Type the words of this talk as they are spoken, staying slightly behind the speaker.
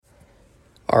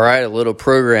All right, a little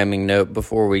programming note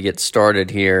before we get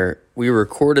started here. We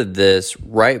recorded this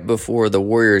right before the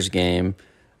Warriors game.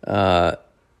 As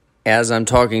I'm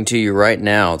talking to you right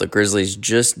now, the Grizzlies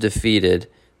just defeated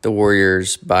the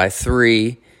Warriors by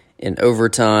 3 in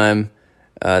overtime.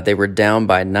 They were down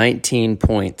by 19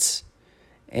 points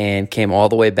and came all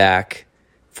the way back,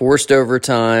 forced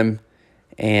overtime,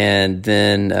 and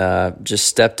then just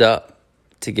stepped up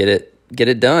to get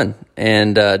it done.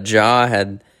 And Ja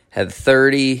had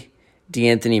 30.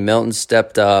 De'Anthony Melton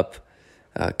stepped up.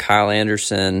 Kyle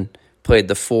Anderson played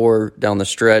the 4 down the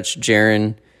stretch.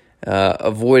 Jaren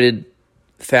avoided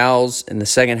fouls in the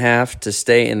second half to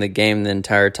stay in the game the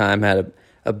entire time. Had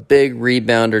a big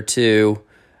rebound or two.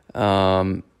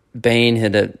 Bane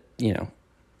had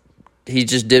he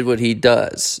just did what he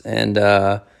does. And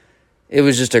it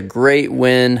was just a great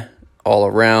win all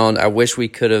around. I wish we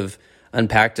could have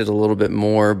unpacked it a little bit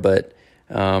more, but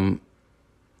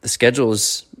the schedule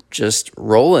is just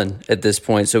rolling at this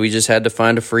point, so we just had to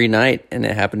find a free night, and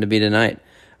it happened to be tonight.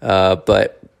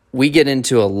 But we get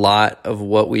into a lot of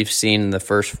what we've seen in the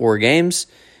first 4 games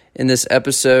in this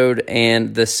episode,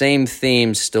 and the same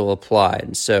themes still apply.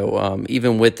 So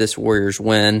even with this Warriors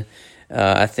win,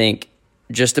 I think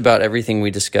just about everything we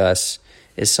discuss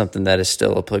is something that is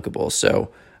still applicable.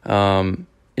 So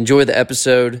enjoy the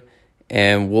episode,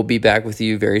 and we'll be back with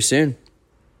you very soon.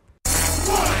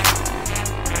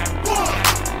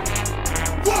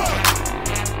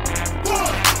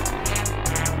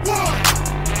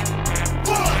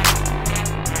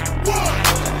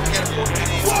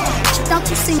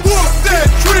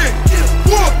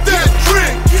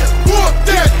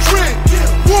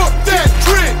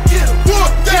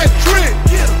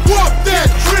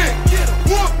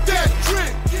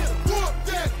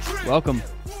 Welcome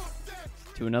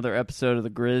to another episode of the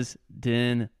Grizz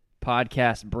Den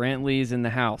podcast. Brantley's in the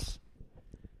house.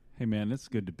 Hey man, it's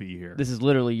good to be here. This is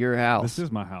literally your house. This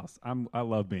is my house. I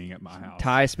love being at my house.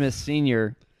 Ty Smith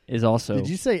Sr. is also. Did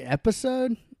you say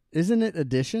episode? Isn't it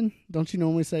edition? Don't you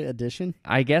normally say edition?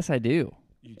 I guess I do.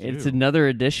 You do. It's another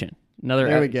edition.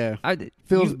 There we go.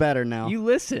 Feels better now. You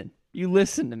listen. You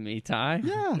listen to me, Ty.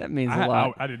 Yeah. That means a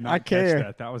lot. I did not I catch care.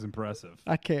 that. That was impressive.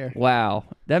 I care. Wow.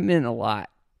 That meant a lot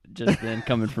just then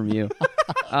coming from you.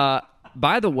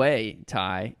 By the way,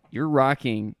 Ty, you're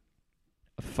rocking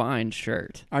a fine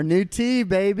shirt. Our new tee,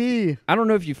 baby. I don't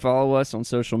know if you follow us on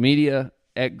social media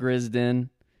at GrizzDen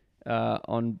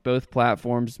on both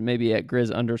platforms, maybe at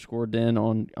Grizz_Den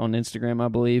on Instagram, I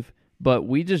believe. But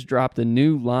we just dropped a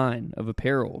new line of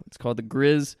apparel. It's called the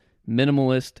Grizz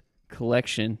Minimalist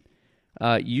Collection.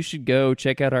 You should go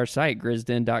check out our site,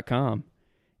 GrizzDen.com.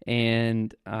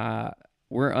 And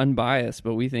we're unbiased,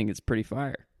 but we think it's pretty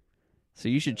fire. So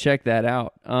you should check that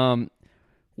out.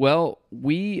 Well,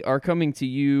 we are coming to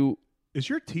you. Is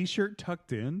your T-shirt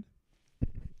tucked in?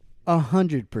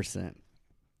 100%.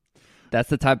 That's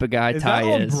the type of guy Ty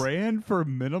that is. on brand for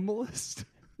minimalist?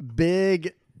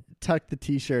 Big tuck the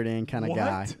T-shirt in kind of What?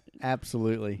 guy.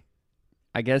 Absolutely.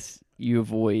 I guess you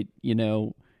avoid,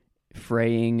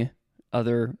 fraying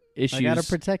other issues. I got to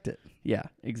protect it. Yeah,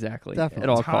 exactly. Definitely. At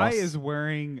all Ty costs. is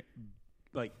wearing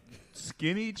like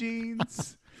skinny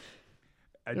jeans.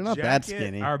 They're not that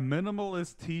skinny. Our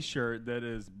minimalist T-shirt that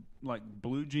is like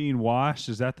blue jean wash.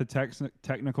 Is that the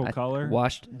technical color?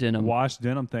 Washed denim. Washed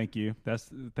denim. Thank you.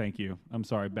 Thank you. I'm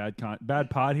sorry. Bad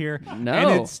pod here. No.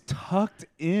 And it's tucked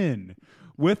in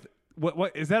with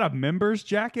what is that, a member's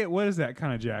jacket? What is that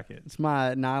kind of jacket? It's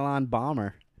my nylon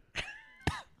bomber.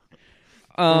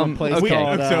 Okay.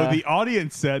 So the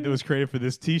audience set that was created for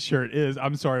this T-shirt is,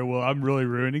 I'm sorry, Will, I'm really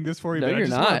ruining this for you, No, but I you're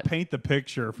just want not. to paint the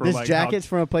picture for This like jacket's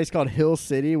from a place called Hill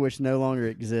City, which no longer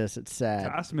exists. It's sad.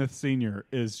 Ty Smith Sr.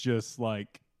 is just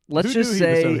like, Let's who just knew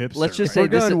he was say- so hipster, let's just right? say We're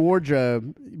this- going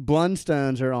wardrobe.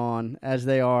 Blundstones are on as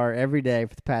they are every day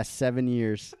for the past 7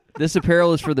 years. This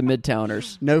apparel is for the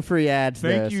Midtowners. No free ads,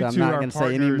 Thank though, you so I'm to not our going to say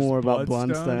any partners, more about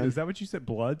Bloodstone. Blundstone. Is that what you said?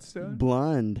 Bloodstone?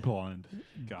 Blund. Blonde.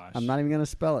 Gosh. I'm not even going to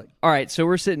spell it. All right, so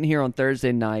we're sitting here on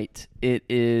Thursday night. It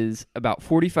is about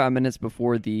 45 minutes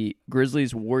before the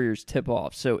Grizzlies-Warriors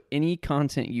tip-off. So any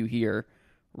content you hear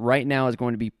right now is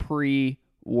going to be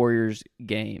pre-Warriors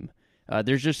game.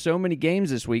 There's just so many games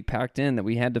this week packed in that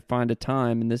we had to find a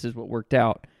time, and this is what worked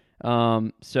out.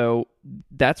 So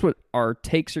that's what our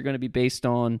takes are going to be based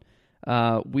on.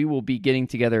 We will be getting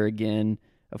together again,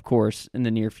 of course, in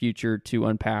the near future to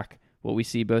unpack what we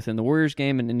see both in the Warriors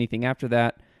game and anything after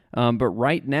that. But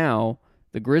right now,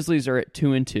 the Grizzlies are at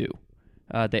 2-2.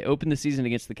 They opened the season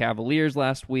against the Cavaliers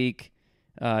last week,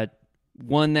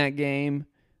 won that game.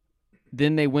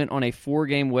 Then they went on a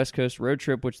 4-game West Coast road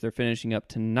trip, which they're finishing up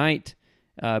tonight.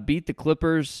 Beat the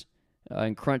Clippers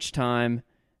in crunch time.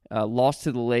 lost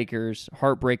to the Lakers,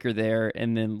 heartbreaker there,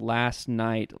 and then last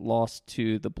night lost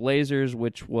to the Blazers,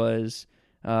 which was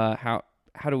how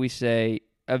do we say,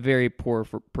 a very poor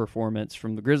performance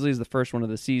from the Grizzlies, the first one of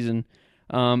the season.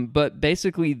 But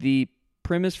basically, the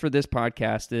premise for this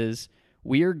podcast is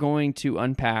we are going to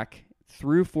unpack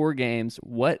through 4 games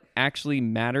what actually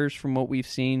matters from what we've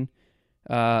seen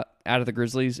out of the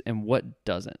Grizzlies and what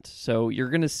doesn't. So you're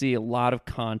going to see a lot of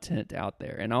content out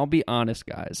there. And I'll be honest,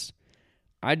 guys,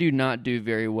 I do not do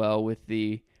very well with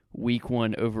the week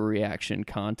 1 overreaction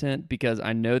content because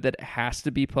I know that it has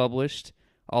to be published.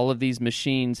 All of these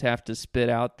machines have to spit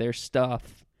out their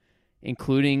stuff,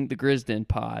 including the Grizzden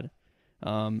pod.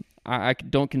 I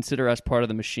don't consider us part of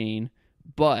the machine,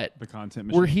 but the content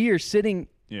machine. We're here sitting.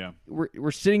 Yeah,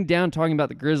 we're sitting down talking about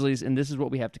the Grizzlies, and this is what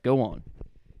we have to go on.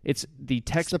 It's the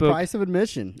textbook. It's the price of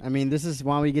admission. I mean, this is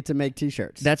why we get to make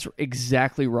T-shirts. That's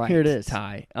exactly right. Here it is,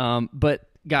 Ty. But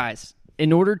guys,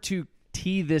 in order to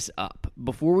tee this up,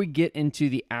 before we get into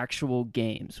the actual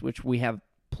games, which we have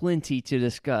plenty to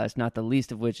discuss, not the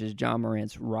least of which is Ja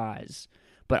Morant's rise.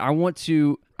 But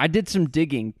I did some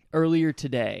digging earlier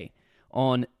today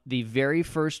on the very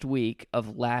first week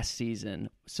of last season,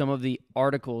 some of the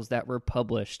articles that were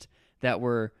published that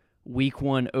were week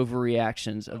 1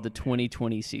 overreactions of the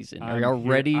 2020 season. Are y'all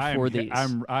ready for these?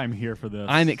 I'm here for this.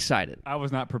 I'm excited. I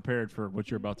was not prepared for what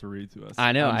you're about to read to us.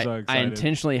 I know. I'm so I excited.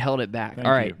 intentionally held it back. Thank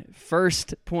All right. you.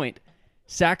 First point.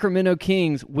 Sacramento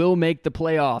Kings will make the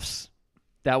playoffs.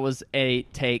 That was a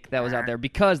take that was out there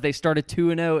because they started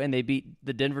 2-0 and they beat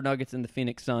the Denver Nuggets and the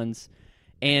Phoenix Suns.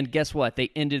 And guess what? They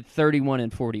ended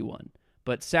 31-41.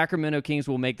 But Sacramento Kings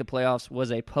will make the playoffs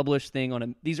was a published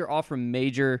thing these are all from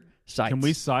major sites. Can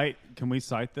we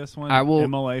cite this one? I will.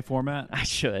 MLA format. I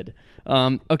should.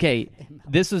 Okay,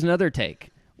 this is another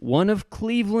take. One of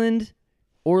Cleveland,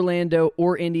 Orlando,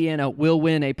 or Indiana will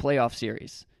win a playoff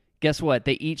series. Guess what?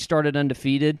 They each started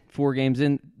undefeated, 4 games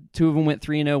in. 2 of them went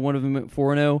 3-0, 1 of them went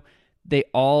 4-0. They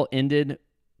all ended,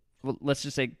 well, let's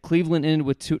just say Cleveland ended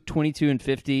with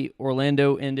 22-50,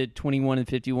 Orlando ended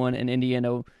 21-51, and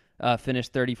Indiana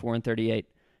finished 34-38.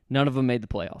 None of them made the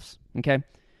playoffs. Okay,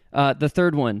 the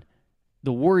third one,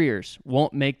 the Warriors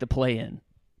won't make the play-in.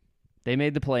 They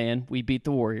made the play-in. We beat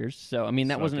the Warriors. So, I mean,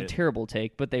 that wasn't a terrible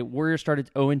take, but the Warriors started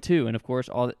 0-2, and of course,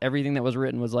 everything that was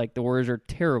written was like the Warriors are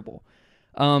terrible.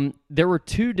 There were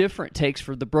 2 different takes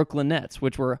for the Brooklyn Nets,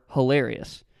 which were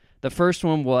hilarious. The first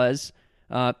one was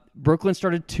Brooklyn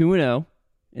started 2-0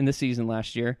 in the season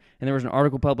last year, and there was an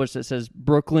article published that says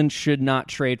Brooklyn should not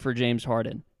trade for James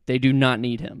Harden. They do not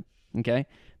need him. Okay.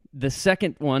 The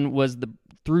second one was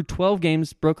through 12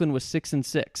 games, Brooklyn was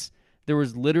 6-6. There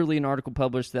was literally an article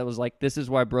published that was like, this is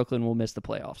why Brooklyn will miss the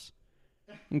playoffs.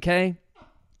 Okay.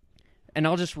 And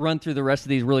I'll just run through the rest of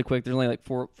these really quick. There's only like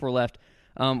four left.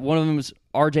 One of them is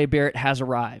R.J. Barrett has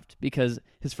arrived because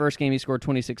his first game he scored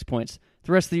 26 points.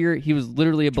 The rest of the year he was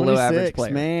literally a below-average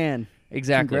player. Man,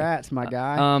 exactly. Congrats, my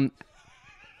guy.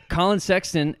 Colin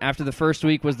Sexton, after the first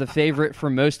week, was the favorite for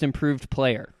most improved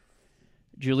player.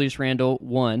 Julius Randle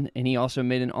won, and he also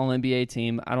made an All-NBA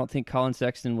team. I don't think Colin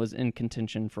Sexton was in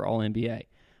contention for All-NBA.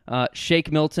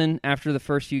 Shake Milton, after the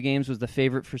first few games, was the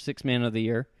favorite for Sixth Man of the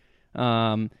Year.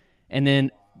 And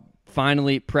then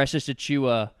finally, Precious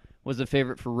Achiuwa was the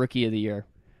favorite for Rookie of the Year,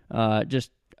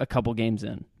 just a couple games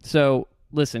in. So,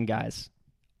 listen, guys,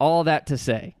 all that to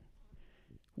say,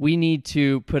 we need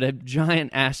to put a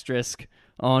giant asterisk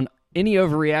on any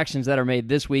overreactions that are made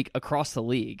this week across the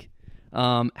league.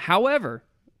 However,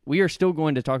 we are still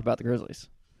going to talk about the Grizzlies.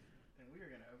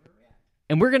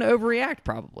 And we're going to overreact,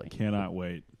 probably. Cannot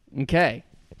wait. Okay.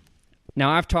 Now,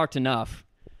 I've talked enough.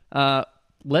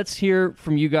 Let's hear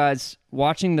from you guys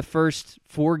watching the first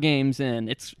 4 games in.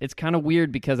 It's kind of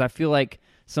weird because I feel like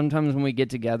sometimes when we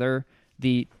get together,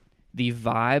 the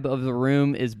vibe of the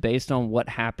room is based on what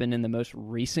happened in the most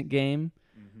recent game.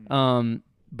 Mm-hmm.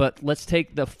 But let's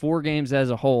take the 4 games as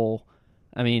a whole.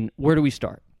 I mean, where do we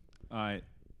start? All right.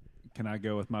 Can I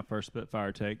go with my first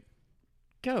Spitfire take?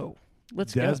 Go.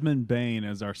 Let's go. Desmond Bane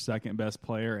is our second best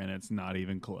player, and it's not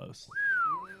even close.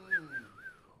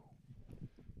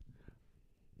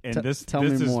 And tell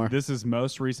me more. This is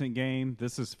most recent game.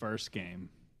 This is first game.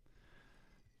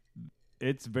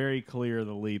 It's very clear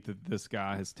the leap that this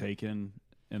guy has taken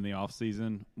in the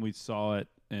offseason. We saw it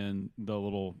in the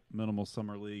little minimal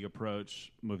summer league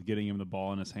approach with getting him the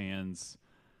ball in his hands.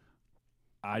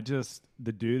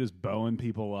 The dude is bowing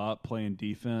people up, playing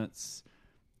defense.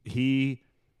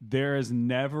 There is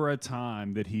never a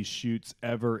time that he shoots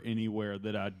ever anywhere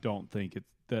that I think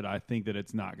that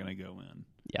it's not going to go in.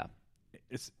 Yeah.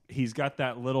 He's got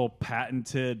that little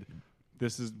patented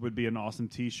would be an awesome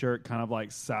T-shirt, kind of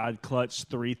like side clutch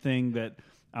 3 thing that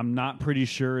I'm not pretty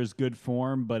sure is good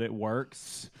form, but it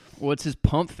works. Well, it's his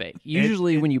pump fake.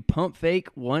 Usually when you pump fake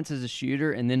once as a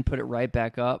shooter and then put it right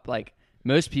back up, like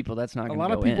most people, that's not going to go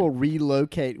in. A lot of people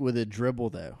relocate with a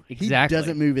dribble, though. Exactly. He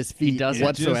doesn't move his feet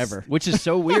whatsoever. Which is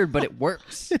so weird, but it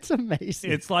works. It's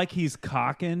amazing. It's like he's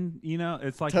cocking, you know?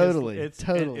 It's like Totally.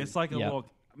 It's like a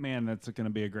little, man, that's going to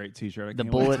be a great T-shirt. The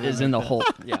bullet is in the hole.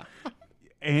 Yeah.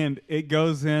 And it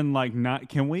goes in like not.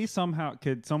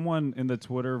 Could someone in the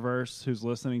Twitterverse who's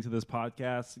listening to this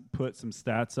podcast put some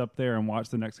stats up there and watch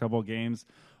the next couple of games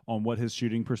on what his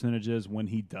shooting percentage is when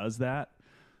he does that?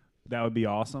 That would be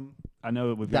awesome. I know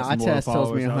that we've got some more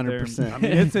followers out there. I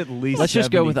mean, it's at least. Let's just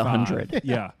go with 75. 100.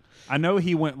 Yeah, I know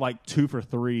he went like 2 for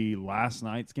 3 last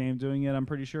night's game doing it. I'm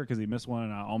pretty sure because he missed one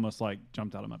and I almost like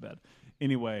jumped out of my bed.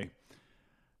 Anyway.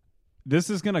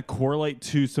 This is going to correlate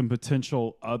to some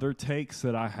potential other takes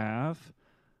that I have.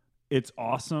 It's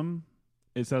awesome.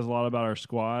 It says a lot about our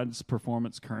squad's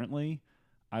performance currently.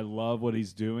 I love what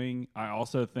he's doing. I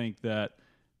also think that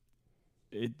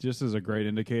it just is a great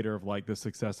indicator of like the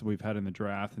success that we've had in the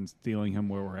draft and stealing him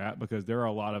where we're at, because there are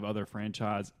a lot of other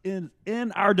franchises in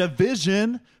our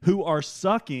division who are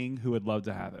sucking who would love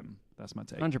to have him. That's my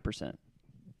take. 100%.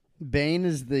 Bane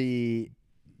is the...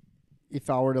 If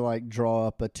I were to like draw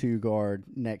up a 2-guard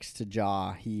next to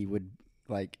Ja, he would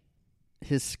like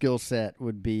his skill set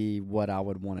would be what I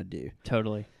would want to do.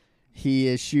 Totally. He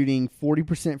is shooting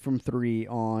 40% from 3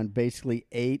 on basically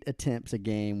 8 attempts a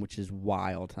game, which is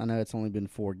wild. I know it's only been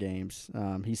 4 games.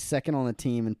 He's second on the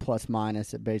team in plus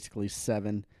minus at basically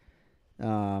 7.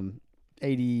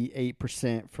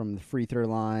 88% from the free throw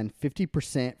line,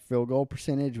 50% field goal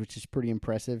percentage, which is pretty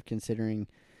impressive considering.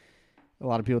 A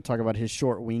lot of people talk about his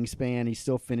short wingspan. He's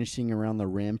still finishing around the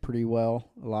rim pretty well.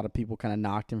 A lot of people kind of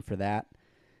knocked him for that.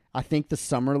 I think the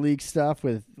summer league stuff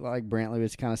with, like Brantley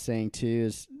was kind of saying too,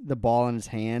 is the ball in his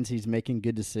hands. He's making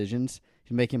good decisions.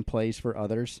 He's making plays for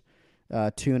others.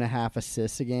 2.5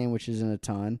 assists a game, which isn't a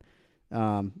ton.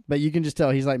 But you can just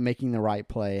tell he's like making the right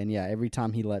play. And yeah, every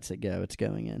time he lets it go, it's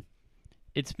going in.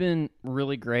 It's been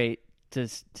really great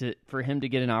for him to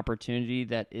get an opportunity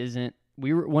that isn't.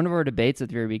 One of our debates at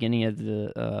the very beginning of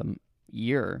the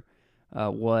year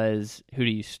was who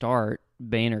do you start,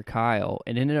 Bane or Kyle?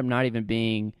 It ended up not even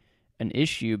being an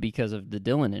issue because of the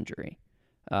Dillon injury.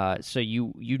 So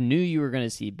you knew you were going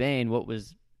to see Bane. What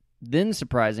was then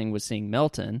surprising was seeing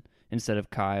Melton instead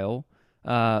of Kyle.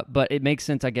 But it makes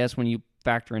sense, I guess, when you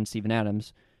factor in Steven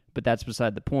Adams. But that's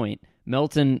beside the point.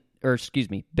 Bane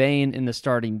in the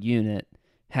starting unit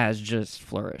has just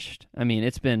flourished. I mean,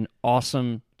 it's been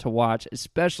awesome to watch,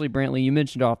 especially Brantley. You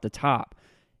mentioned off the top.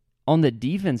 On the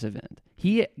defensive end,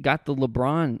 he got the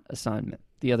LeBron assignment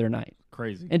the other night.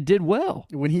 Crazy. And did well.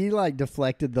 When he like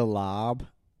deflected the lob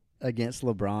against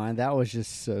LeBron, that was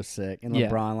just so sick. And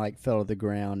LeBron like fell to the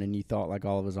ground and you thought like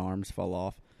all of his arms fell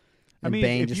off. And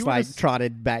Bane just like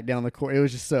trotted back down the court. It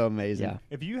was just so amazing. Yeah.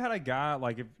 If you had a guy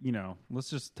like, if let's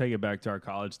just take it back to our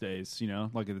college days,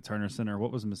 like at the Turner Center,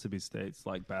 what was Mississippi State's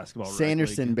like basketball?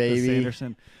 Sanderson, baby.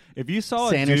 Sanderson. If you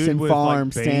saw Sanderson a dude with Farm,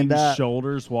 like stand up.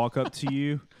 shoulders walk up to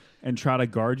you and try to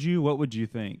guard you, what would you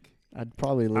think? I'd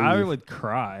probably leave. I would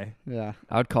cry. Yeah.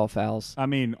 I would call fouls. I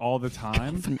mean, all the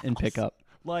time. And pick up.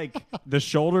 Like, the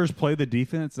shoulders play the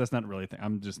defense. That's not really a thing.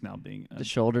 I'm just now being the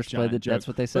shoulders play the joke. That's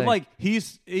what they say. But, like, he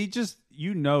just,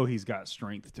 he's got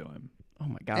strength to him. Oh,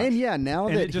 my gosh. And, yeah, now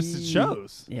and that it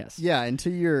shows. Yes. Yeah, and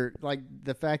to your, like,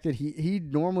 the fact that he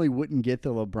normally wouldn't get the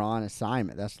LeBron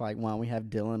assignment. That's like why we have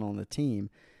Dillon on the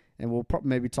team. And we'll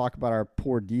maybe talk about our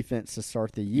poor defense to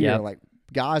start the year. Yep. Like,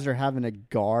 guys are having to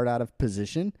guard out of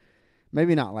position.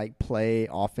 Maybe not, like, play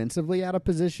offensively out of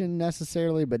position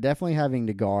necessarily, but definitely having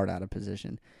to guard out of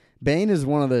position. Bane is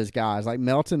one of those guys. Like,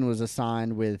 Melton was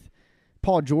assigned with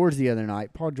Paul George the other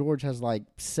night. Paul George has, like,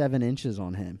 7 inches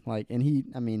on him. Like, and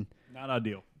Not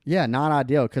ideal. Yeah, not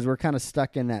ideal because we're kind of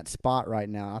stuck in that spot right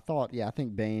now. I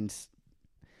think Bane's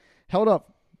held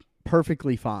up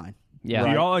perfectly fine. Yeah.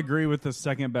 Do y'all agree with the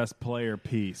second best player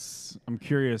piece? I'm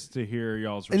curious to hear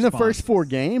y'all's response. In the first 4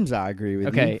 games, I agree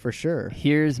with you for sure.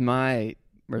 Here's my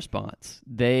response.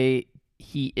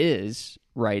 He is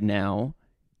right now.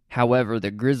 However, the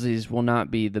Grizzlies will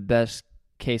not be the best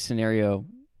case scenario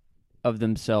of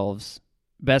themselves,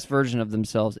 best version of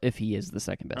themselves if he is the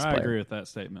second best player. I agree with that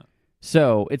statement.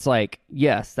 So it's like,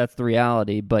 yes, that's the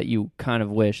reality, but you kind of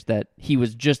wish that he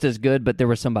was just as good, but there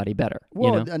was somebody better.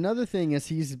 Well, another thing is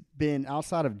he's been,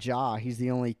 outside of Ja, he's the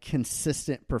only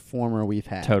consistent performer we've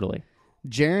had. Totally.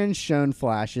 Jaren's shown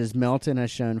flashes. Melton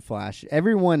has shown flashes.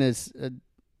 Everyone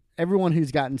everyone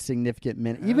who's gotten significant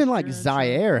minutes, even like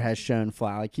Zaire has shown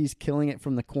fly. Like he's killing it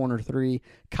from the corner three.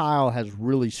 Kyle has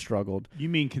really struggled. You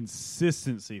mean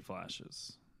consistency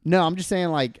flashes? No, I'm just saying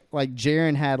like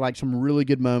Jaren had like some really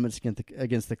good moments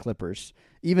against the Clippers.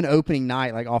 Even opening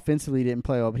night, like offensively he didn't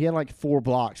play well, but he had like 4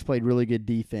 blocks, played really good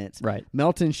defense. Right.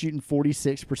 Melton shooting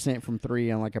 46% from 3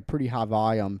 on like a pretty high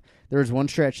volume. There was one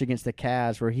stretch against the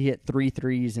Cavs where he hit 3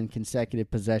 threes in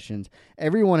consecutive possessions.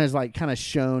 Everyone has like kind of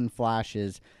shown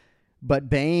flashes, but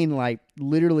Bane like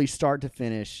literally start to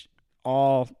finish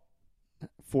all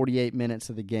 48 minutes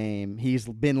of the game, he's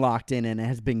been locked in and it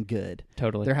has been good.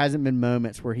 Totally. There hasn't been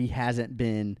moments where he hasn't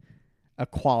been a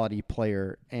quality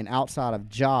player. And outside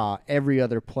of Ja, every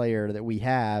other player that we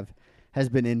have has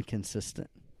been inconsistent.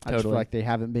 I just feel like they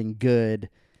haven't been good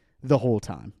the whole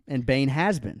time. And Bane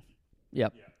has been.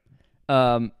 Yep.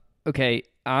 Okay,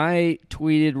 I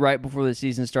tweeted right before the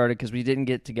season started because we didn't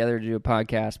get together to do a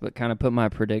podcast, but kind of put my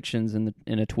predictions in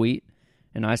a tweet.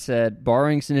 And I said,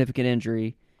 barring significant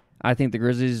injury, I think the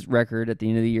Grizzlies' record at the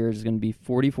end of the year is going to be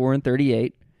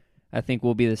 44-38. I think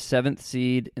we'll be the 7th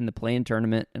seed in the play-in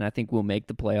tournament, and I think we'll make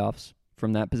the playoffs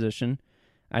from that position.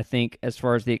 I think as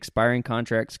far as the expiring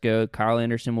contracts go, Kyle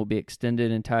Anderson will be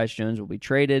extended and Tyus Jones will be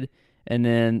traded. And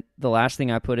then the last thing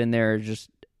I put in there is just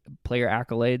player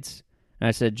accolades. And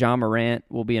I said Ja Morant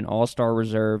will be an all-star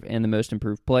reserve and the most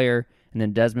improved player, and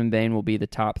then Desmond Bane will be in the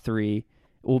top 3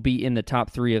 of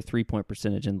three-point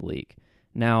percentage in the league.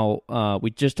 Now,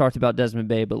 we just talked about Desmond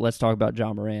Bane, but let's talk about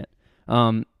Ja Morant.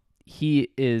 He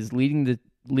is leading the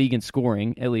league in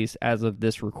scoring, at least as of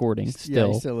this recording. Still,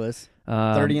 yeah, he still is.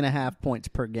 30.5 points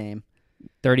per game.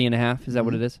 30.5, is that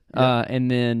what it is? Yep.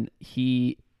 And then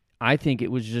I think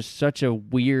it was just such a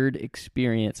weird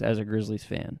experience as a Grizzlies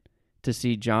fan to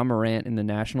see Ja Morant in the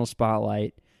national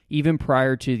spotlight, even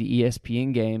prior to the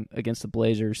ESPN game against the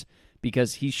Blazers,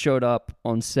 because he showed up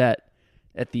on set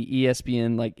at the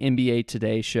ESPN like NBA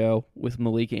Today show with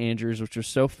Malika Andrews, which was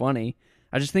so funny.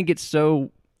 I just think it's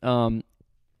so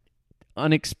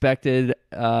unexpected,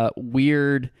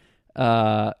 weird.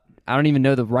 I don't even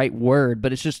know the right word,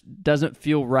 but it just doesn't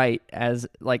feel right as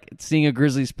like seeing a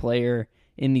Grizzlies player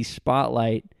in the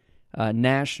spotlight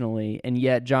nationally, and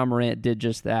yet Ja Morant did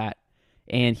just that.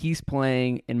 And he's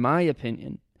playing, in my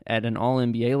opinion, at an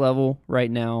all-NBA level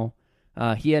right now.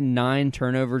 He had 9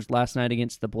 turnovers last night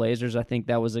against the Blazers. I think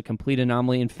that was a complete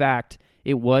anomaly. In fact,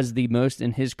 it was the most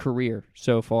in his career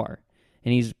so far.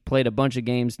 And he's played a bunch of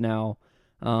games now.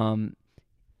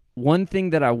 One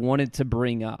thing that I wanted to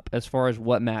bring up as far as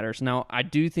what matters. Now, I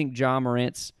do think Ja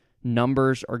Morant's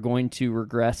numbers are going to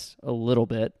regress a little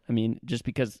bit. I mean, just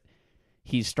because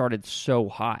he started so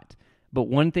hot. But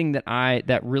one thing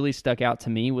that really stuck out to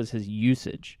me was his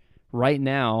usage. Right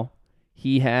now,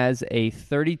 he has a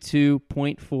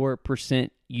 32.4%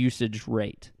 usage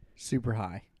rate. Super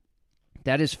high.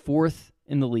 That is 4th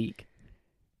in the league.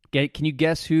 Can you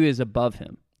guess who is above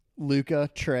him? Luka,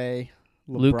 Trey,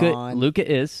 LeBron. Luka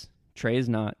is. Trey is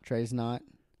not. Trey's not.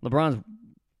 LeBron's.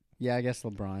 Yeah, I guess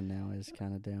LeBron now is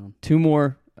kind of down. 2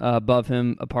 more above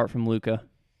him apart from Luka.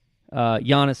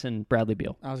 Giannis and Bradley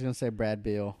Beal. I was going to say Brad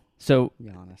Beal. So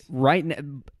Giannis. Right now,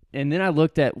 and then I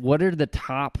looked at what are the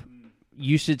top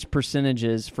usage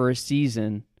percentages for a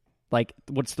season. Like,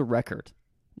 what's the record?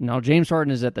 Now, James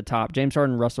Harden is at the top. James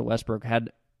Harden and Russell Westbrook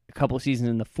had a couple of seasons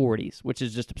in the 40s, which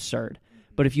is just absurd.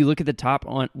 But if you look at the top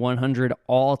 100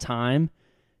 all time,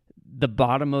 the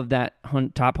bottom of that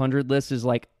top 100 list is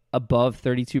like above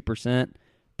 32%,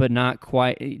 but not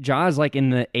quite. Ja is like in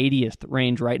the 80th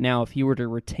range right now if he were to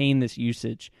retain this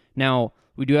usage. Now,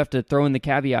 we do have to throw in the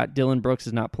caveat, Dillon Brooks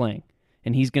is not playing,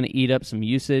 and he's going to eat up some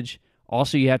usage.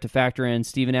 Also, you have to factor in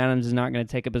Steven Adams is not going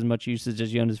to take up as much usage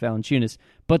as Jonas Valanciunas.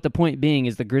 But the point being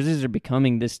is the Grizzlies are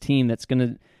becoming this team that's going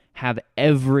to have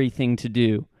everything to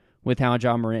do with how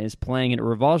Ja Morant is playing, and it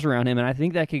revolves around him. And I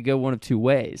think that could go one of 2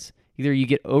 ways. Either you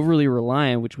get overly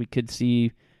reliant, which we could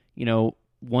see,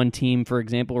 one team, for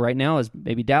example, right now is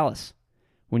maybe Dallas.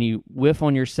 When you whiff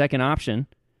on your second option,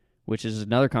 which is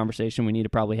another conversation we need to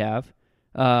probably have,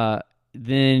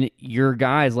 then your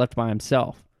guy is left by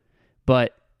himself.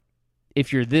 But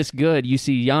if you're this good, you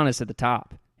see Giannis at the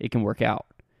top. It can work out.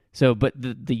 So, but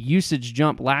the usage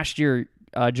jump last year,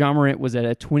 Ja Morant was at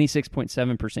a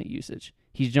 26.7% usage.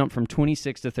 He's jumped from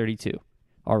 26 to 32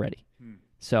 already.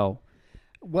 So,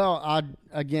 well,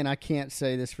 I can't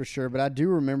say this for sure, but I do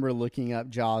remember looking up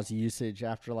Ja's usage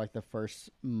after like the first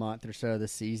month or so of the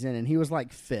season, and he was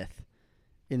like 5th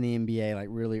in the NBA, like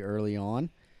really early on.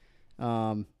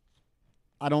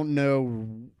 I don't know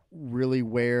really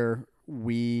where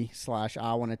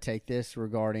I want to take this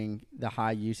regarding the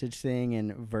high usage thing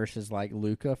and versus like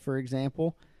Luka, for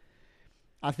example.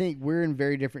 I think we're in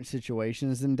very different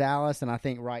situations than Dallas, and I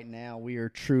think right now we are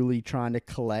truly trying to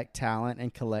collect talent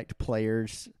and collect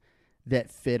players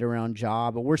that fit around Ja,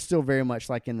 but we're still very much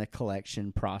like in the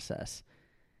collection process.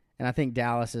 And I think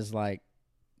Dallas is like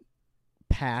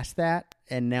past that,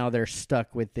 and now they're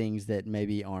stuck with things that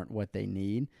maybe aren't what they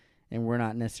need, and we're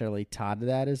not necessarily tied to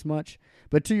that as much.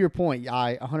 But to your point,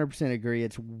 I 100% agree.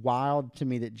 It's wild to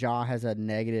me that Ja has a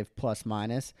negative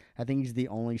plus-minus. I think he's the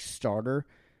only starter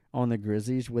on the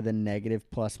Grizzlies with a negative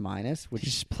plus-minus. Which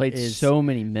He's played so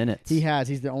many minutes. He has.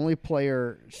 He's the only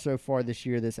player so far this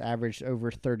year that's averaged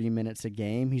over 30 minutes a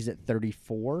game. He's at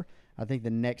 34. I think the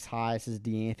next highest is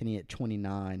DeAnthony at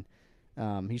 29.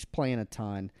 He's playing a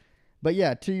ton. But,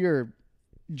 yeah,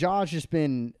 Ja's just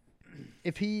been –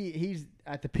 if he's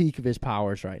at the peak of his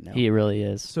powers right now. He really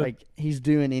is. So, like, he's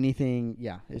doing anything –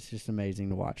 yeah, it's just amazing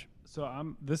to watch.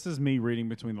 So this is me reading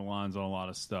between the lines on a lot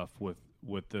of stuff with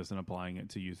this and applying it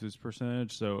to usage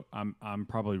percentage. So I'm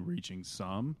probably reaching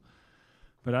some.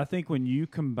 But I think when you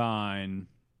combine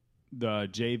the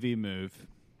JV move,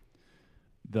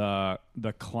 the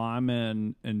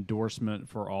Kleiman endorsement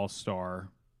for All-Star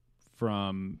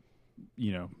from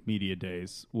media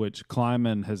days, which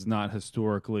Kleiman has not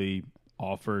historically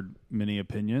offered many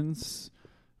opinions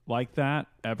like that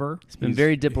ever. He's been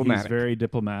very diplomatic. He's very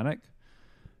diplomatic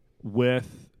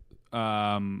with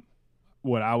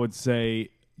what I would say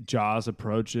Ja's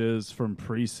approach is from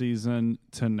preseason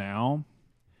to now.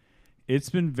 It's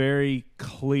been very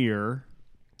clear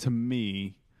to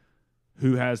me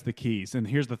who has the keys. And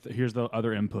here's the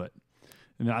other input.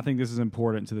 And I think this is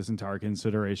important to this entire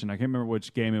consideration. I can't remember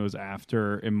which game it was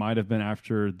after. It might have been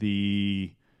after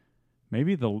the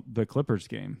Clippers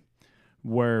game,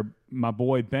 where my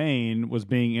boy Bane was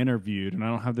being interviewed, and I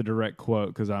don't have the direct quote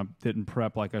because I didn't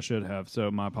prep like I should have, so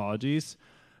my apologies.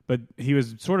 But he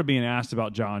was sort of being asked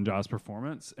about Ja and Ja's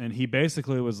performance, and he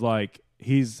basically was like,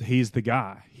 he's the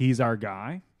guy. He's our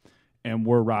guy, and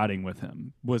we're riding with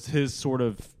him, was his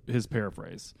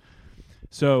paraphrase.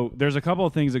 So there's a couple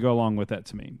of things that go along with that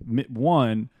to me.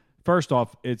 One, first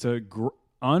off, it's a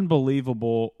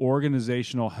unbelievable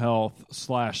organizational health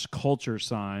 / culture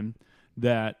sign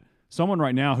that someone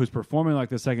right now who's performing like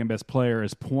the second best player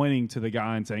is pointing to the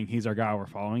guy and saying, he's our guy, we're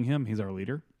following him, he's our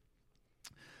leader.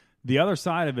 The other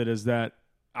side of it is that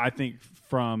I think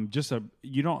from just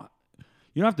you don't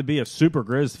have to be a super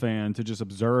Grizz fan to just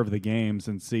observe the games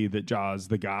and see that Ja's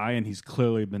the guy, and he's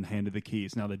clearly been handed the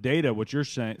keys. Now, the data, what you're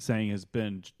saying has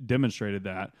been demonstrated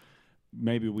that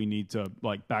maybe we need to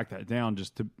back that down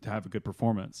just to have a good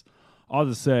performance. I'll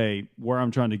just say where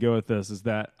I'm trying to go with this is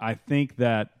that I think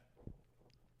that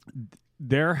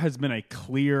there has been a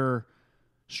clear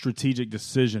strategic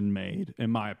decision made,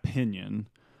 in my opinion.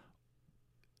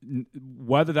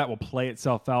 Whether that will play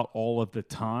itself out all of the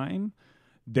time,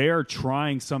 they are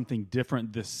trying something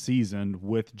different this season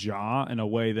with Ja in a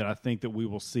way that I think that we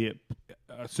will see it,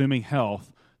 assuming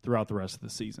health, throughout the rest of the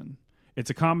season. It's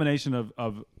a combination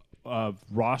of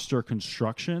roster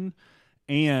construction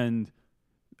and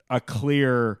a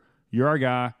clear, you're our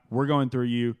guy, we're going through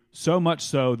you, so much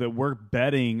so that we're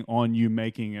betting on you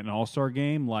making an all-star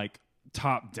game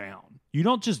top down. You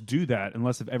don't just do that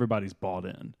unless if everybody's bought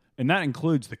in, and that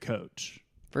includes the coach.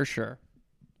 For sure.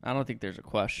 I don't think there's a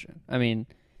question. I mean,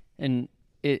 and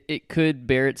it could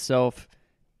bear itself,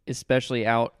 especially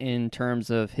out in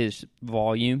terms of his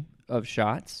volume of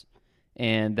shots,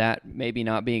 and that maybe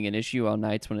not being an issue on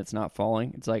nights when it's not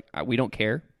falling. It's like, we don't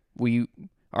care. You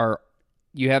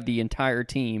have the entire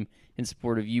team in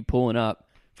support of you pulling up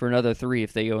for another three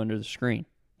if they go under the screen,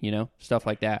 stuff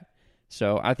like that.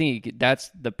 So I think that's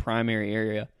the primary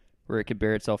area where it could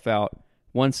bear itself out.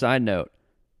 One side note,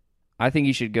 I think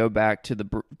he should go back to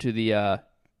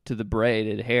the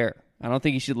braided hair. I don't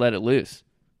think he should let it loose.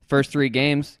 First 3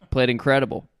 games, played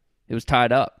incredible. It was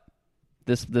tied up.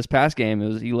 This past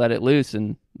game, he let it loose,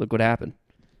 and look what happened.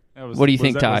 What do you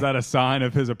think, Ty? Was that a sign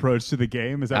of his approach to the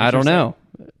game? Is that I don't know.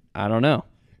 I don't know.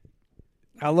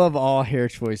 I love all hair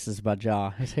choices by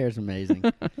Ja. His hair's amazing.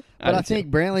 But I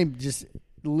think Brantley just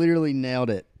literally nailed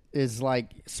it. Is like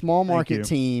small market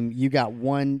team. You got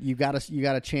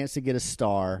a chance to get a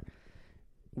star.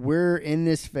 We're in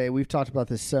this phase. We've talked about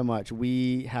this so much.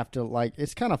 We have to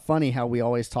it's kind of funny how we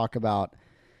always talk about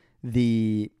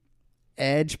the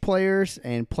edge players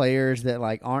and players that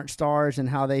aren't stars and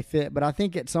how they fit. But I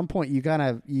think at some point you kind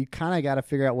of got to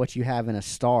figure out what you have in a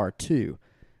star too,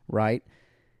 right?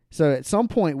 So at some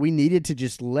point we needed to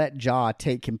just let Ja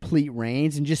take complete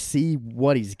reins and just see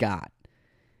what he's got.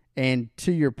 And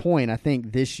to your point, I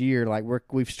think this year,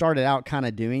 we've started out kind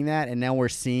of doing that, and now we're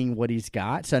seeing what he's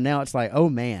got. So now it's oh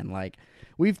man,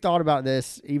 we've thought about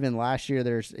this even last year.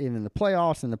 There's even the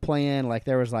playoffs and the play-in. Like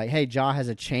there was like, hey, Ja has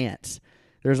a chance.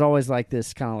 There's always like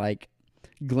this kind of like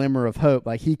glimmer of hope.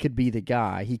 Like he could be the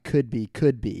guy. He could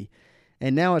be.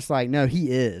 And now it's like, no, he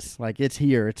is. Like it's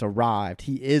here. It's arrived.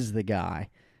 He is the guy.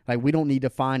 Like we don't need to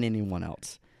find anyone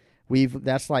else.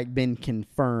 That's like been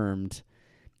confirmed.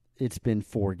 It's been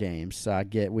 4 games, so I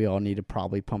get we all need to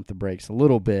probably pump the brakes a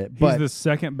little bit. He's the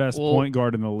second best point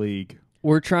guard in the league.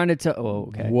 We're trying to tell. Oh,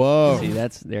 okay. Whoa. See,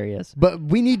 there he is. But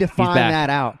we need to find back. that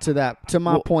out. To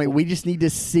my point, we just need to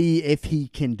see if he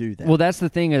can do that. Well, that's the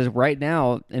thing is right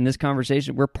now in this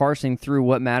conversation, we're parsing through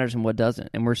what matters and what doesn't,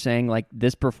 and we're saying like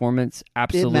this performance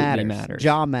absolutely matters.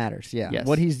 Ja matters. Yeah, yes.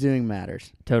 What he's doing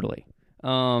matters. Totally.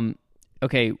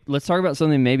 Okay, let's talk about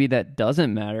something maybe that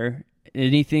doesn't matter.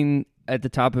 Anything at the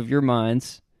top of your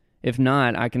minds? If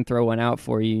not, I can throw one out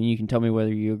for you, and you can tell me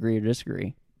whether you agree or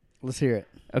disagree. Let's hear it.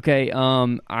 Okay,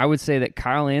 I would say that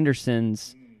Kyle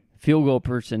Anderson's field goal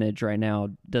percentage right now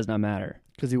does not matter.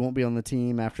 Because he won't be on the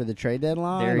team after the trade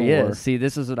deadline? There he is. See,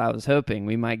 this is what I was hoping.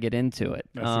 We might get into it.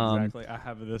 That's exactly. I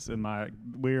have this in my.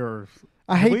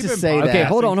 I hate to say that. Okay,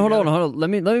 hold on. Let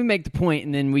me make the point,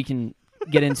 and then we can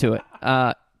get into it.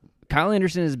 Kyle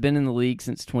Anderson has been in the league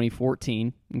since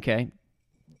 2014. Okay,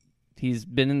 he's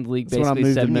been in the league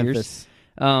basically 7 years. It's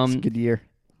a good year.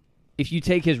 If you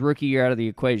take his rookie year out of the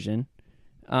equation,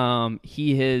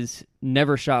 he has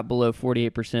never shot below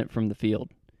 48% from the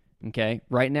field. Okay,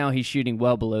 right now he's shooting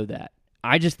well below that.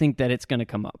 I just think that it's going to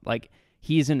come up. Like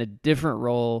he's in a different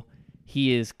role.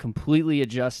 He is completely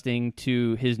adjusting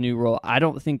to his new role. I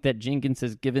don't think that Jenkins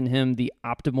has given him the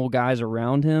optimal guys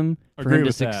around him for him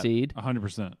to succeed.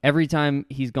 100%. Every time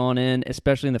he's gone in,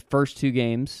 especially in the first 2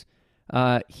 games,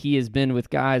 he has been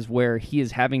with guys where he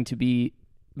is having to be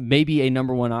maybe a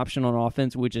number 1 option on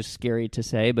offense, which is scary to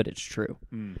say, but it's true.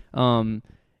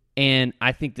 And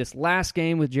I think this last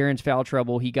game with Jaren's foul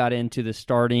trouble, he got into the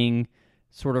starting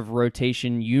sort of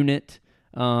rotation unit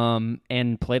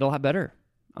and played a lot better,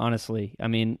 honestly. I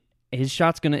mean, his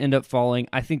shot's going to end up falling.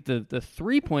 I think the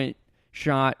 3-point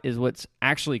shot is what's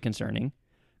actually concerning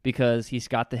because he's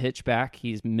got the hitch back.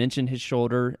 He's mentioned his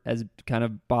shoulder as kind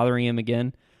of bothering him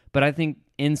again. But I think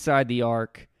inside the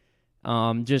arc,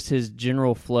 just his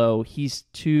general flow, he's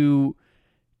too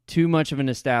much of an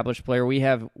established player. We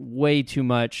have way too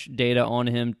much data on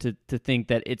him to think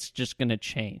that it's just going to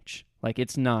change. Like,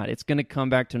 it's not. It's going to come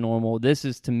back to normal. This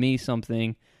is, to me,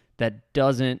 something that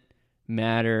doesn't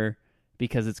matter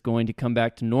because it's going to come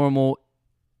back to normal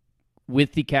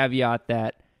with the caveat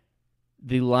that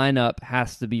the lineup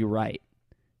has to be right.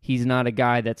 He's not a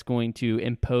guy that's going to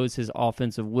impose his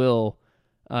offensive will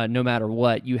no matter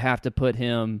what. You have to put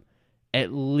him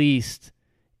at least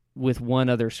with one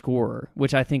other scorer,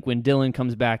 which I think when Dillon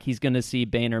comes back, he's going to see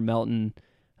Boehner, Melton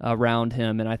around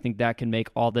him, and I think that can make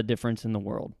all the difference in the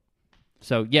world.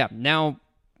 So, yeah, now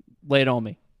lay it on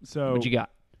me. So what you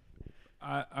got?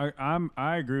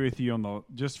 I agree with you on the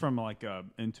just from like a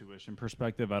intuition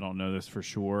perspective. I don't know this for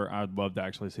sure. I'd love to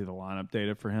actually see the lineup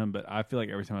data for him, but I feel like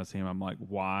every time I see him, I'm like,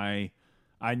 why?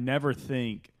 I never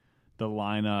think the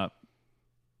lineup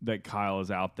that Kyle is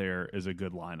out there is a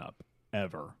good lineup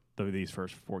ever. These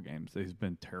first 4 games, he's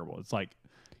been terrible. It's like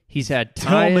he's had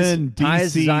Tillman,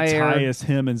 DC, Zaire. Tyus,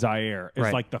 him, and Zaire. It's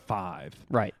Right. like the 5.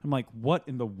 Right. I'm like, what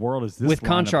in the world is this With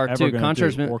lineup Conchar, ever too. gonna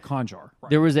Conchar's do? been- Or Conchar.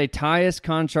 Right. There was a Tyus,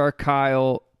 Conchar,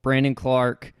 Kyle, Brandon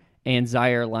Clark, and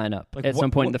Zaire lineup Like, at some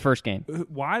point in the first game.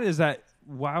 Why does that?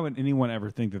 Why would anyone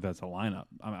ever think that that's a lineup?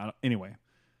 Anyway,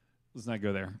 let's not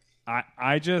go there.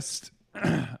 I just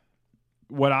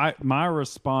my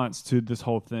response to this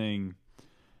whole thing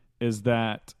is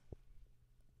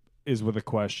with a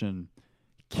question: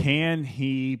 can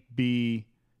he be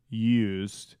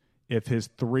used if his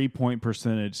 3-point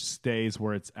percentage stays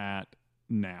where it's at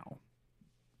now?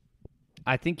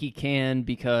 I think he can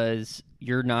because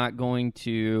you're not going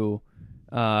to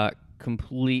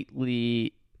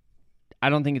completely... I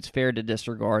don't think it's fair to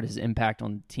disregard his impact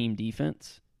on team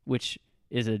defense, which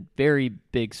is a very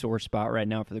big sore spot right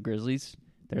now for the Grizzlies.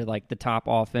 They're like the top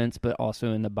offense, but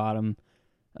also in the bottom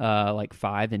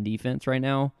 5 in defense right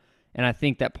now. And I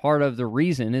think that part of the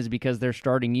reason is because their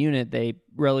starting unit, they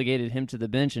relegated him to the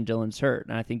bench and Dillon's hurt.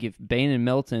 And I think if Bain and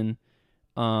Melton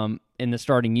in the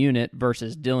starting unit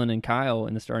versus Dillon and Kyle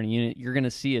in the starting unit, you're going to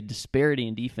see a disparity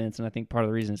in defense, and I think part of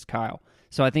the reason is Kyle.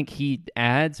 So I think he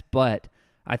adds, but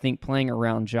I think playing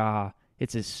around Ja,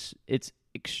 it's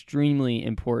extremely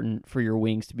important for your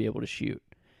wings to be able to shoot.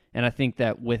 And I think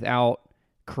that without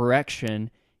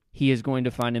correction, he is going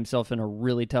to find himself in a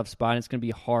really tough spot. And it's going to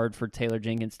be hard for Taylor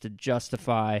Jenkins to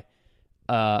justify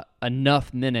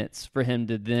enough minutes for him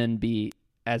to then be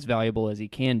as valuable as he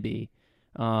can be.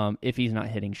 if he's not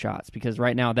hitting shots. Because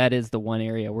right now that is the one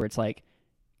area where it's like,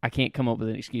 I can't come up with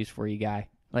an excuse for you, guy.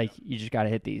 Like, you just got to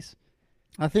hit these.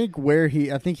 I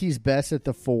think he's best at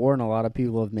the 4, and a lot of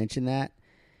people have mentioned that.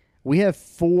 We have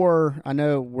 4. I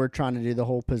know we're trying to do the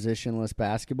whole positionless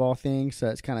basketball thing, so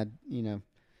it's kind of,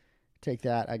 take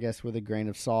that, I guess, with a grain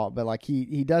of salt. But, like,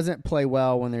 he doesn't play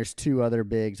well when there's 2 other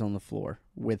bigs on the floor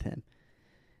with him.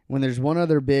 When there's one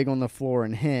other big on the floor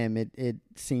and him, it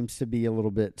seems to be a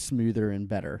little bit smoother and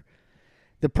better.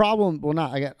 The problem,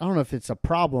 I don't know if it's a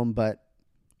problem, but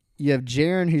you have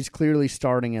Jaren, who's clearly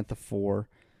starting at the 4,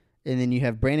 and then you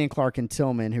have Brandon Clark and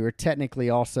Tillman, who are technically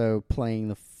also playing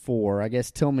the 4. I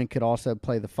guess Tillman could also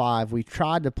play the 5. We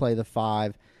tried to play the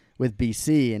 5 with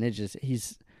BC, and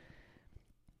he's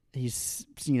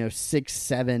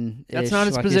 6'7". That's not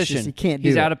his position. He can't do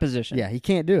He's it. out of position. Yeah, he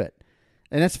can't do it.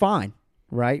 And that's fine,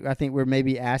 right? I think we're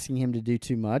maybe asking him to do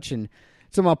too much. And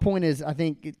so my point is, I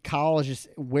think Kyle is just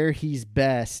where he's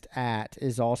best at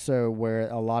is also where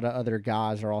a lot of other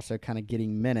guys are also kind of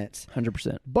getting minutes.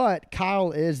 100%. But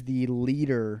Kyle is the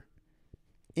leader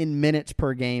in minutes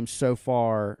per game so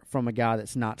far from a guy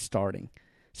that's not starting.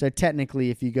 So technically,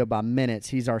 if you go by minutes,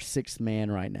 he's our 6th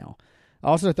man right now. I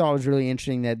also thought it was really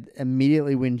interesting that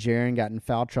immediately when Jaren got in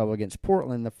foul trouble against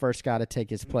Portland, the first guy to take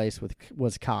his place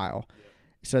was Kyle.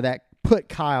 So that put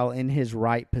Kyle in his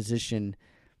right position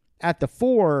at the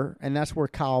 4, and that's where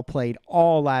Kyle played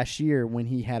all last year when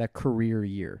he had a career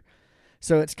year.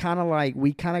 So it's kind of like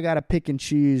we kind of got to pick and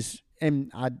choose,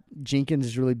 and Jenkins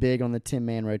is really big on the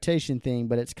 10-man rotation thing,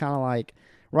 but it's kind of like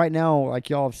right now,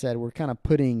 like y'all have said, we're kind of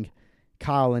putting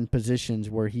Kyle in positions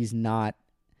where he's not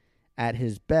at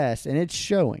his best, and it's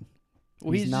showing.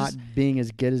 Well, he's not being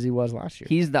as good as he was last year.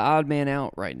 He's the odd man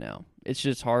out right now. It's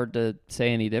just hard to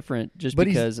say any different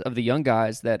because of the young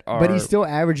guys that are. But he's still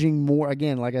averaging more.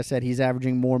 Again, like I said, he's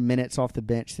averaging more minutes off the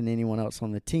bench than anyone else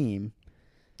on the team.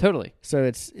 Totally. So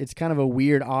it's kind of a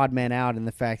weird odd man out in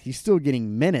the fact he's still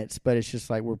getting minutes, but it's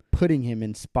just like we're putting him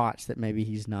in spots that maybe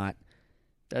he's not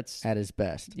at his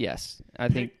best. Yes. I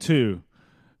think 2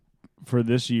 for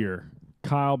this year,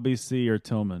 Kyle, BC, or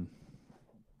Tillman.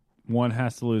 One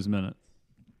has to lose minutes.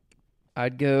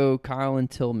 I'd go Kyle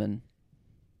and Tillman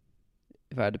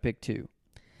if I had to pick 2.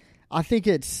 I think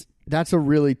that's a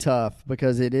really tough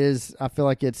because it is. I feel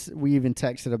like we even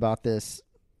texted about this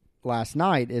last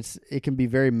night. It can be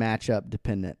very matchup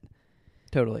dependent.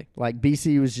 Totally. Like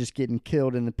BC was just getting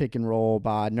killed in the pick and roll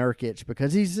by Nurkic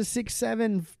because he's a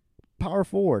 6'7" power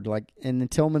forward. And then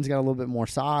Tillman's got a little bit more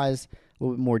size, a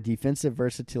little bit more defensive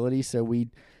versatility. So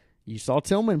you saw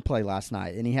Tillman play last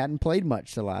night, and he hadn't played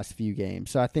much the last few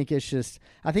games. So I think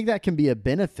that can be a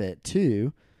benefit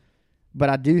too. But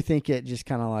I do think it just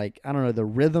kind of the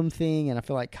rhythm thing, and I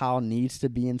feel like Kyle needs to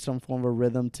be in some form of a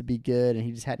rhythm to be good, and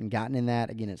he just hadn't gotten in that.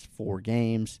 Again, it's 4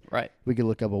 games. Right. We could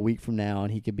look up a week from now,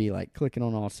 and he could be clicking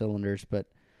on all cylinders. But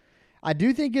I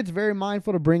do think it's very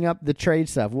mindful to bring up the trade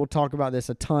stuff. We'll talk about this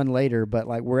a ton later, but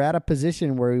we're at a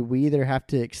position where we either have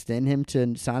to extend him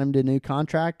to sign him to a new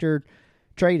contract or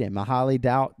trade him. I highly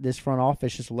doubt this front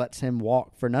office just lets him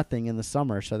walk for nothing in the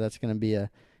summer, so that's going to be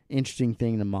a interesting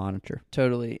thing to monitor.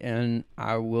 Totally. And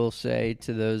I will say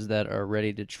to those that are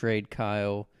ready to trade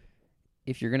Kyle,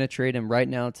 if you're going to trade him right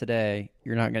now today,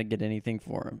 you're not going to get anything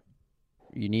for him.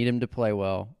 You need him to play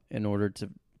well in order to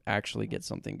actually get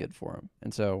something good for him.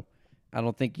 And so I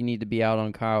don't think you need to be out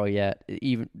on Kyle yet,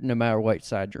 even no matter what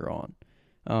side you're on.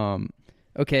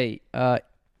 Okay.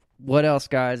 What else,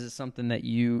 guys, is something that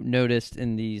you noticed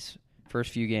in these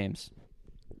first few games?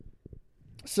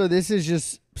 So this is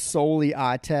just solely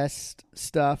eye test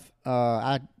stuff.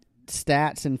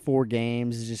 Stats in 4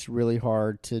 games is just really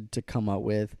hard to come up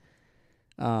with.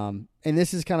 And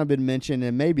this has kind of been mentioned,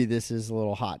 and maybe this is a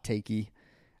little hot takey,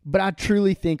 but I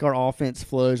truly think our offense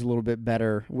flows a little bit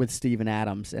better with Steven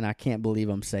Adams, and I can't believe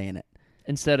I'm saying it.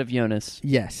 Instead of Jonas.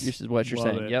 Yes. This is what you're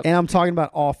Love saying. it. Yep. And I'm talking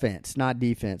about offense, not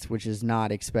defense, which is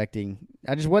not expecting.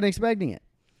 I just wasn't expecting it.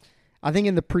 I think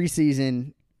in the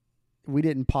preseason, we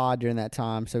didn't pod during that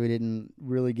time, so we didn't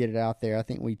really get it out there. I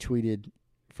think we tweeted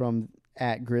from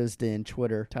at Grizzden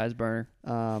Twitter. Ty's burner.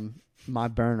 My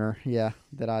burner, him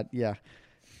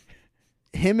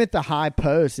at the high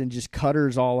post and just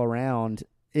cutters all around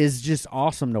is just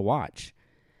awesome to watch.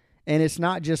 And it's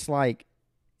not just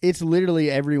it's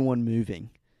literally everyone moving.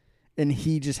 And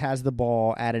he just has the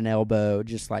ball at an elbow,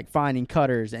 just finding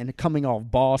cutters and coming off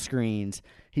ball screens.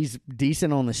 He's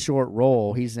decent on the short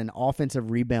roll. He's an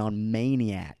offensive rebound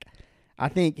maniac. I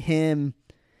think him,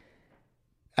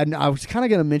 and I was kind of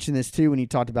going to mention this too when you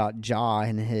talked about Ja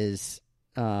and his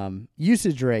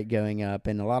usage rate going up.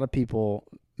 And a lot of people,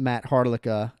 Matt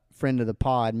Hardlicka friend of the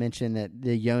pod, mentioned that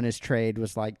the Jonas trade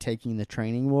was like taking the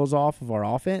training wheels off of our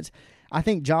offense. I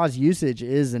think Ja's usage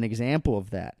is an example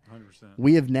of that. 100%.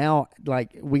 We have now,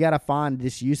 we got to find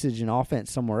this usage in offense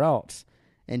somewhere else.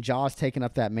 And Ja's taking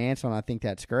up that mantle, and I think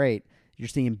that's great. You're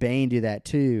seeing Bane do that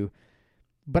too.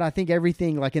 But I think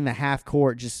everything, like in the half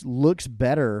court, just looks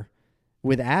better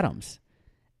with Adams.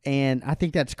 And I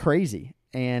think that's crazy.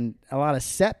 And a lot of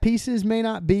set pieces may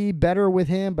not be better with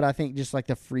him, but I think just like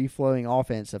the free-flowing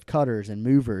offense of cutters and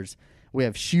movers, we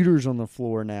have shooters on the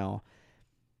floor now.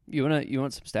 You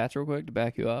want some stats real quick to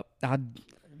back you up?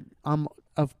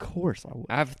 Of course I would.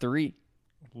 I have 3.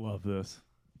 Love this.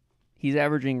 He's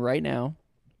averaging right now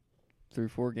through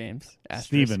 4 games.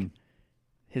 Steven.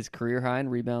 His career high in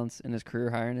rebounds and his career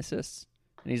high in assists.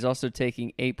 And he's also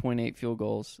taking 8.8 field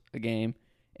goals a game.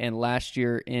 And last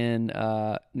year in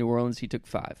New Orleans, he took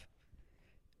 5.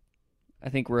 I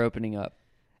think we're opening up.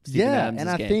 Steven Adams' and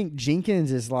I game. think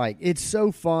Jenkins is it's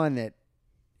so fun that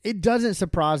it doesn't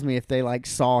surprise me if they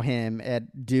saw him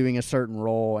at doing a certain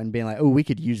role and being like, oh, we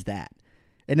could use that.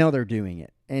 And now they're doing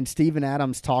it. And Steven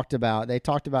Adams talked about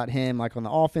him on the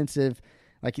offensive,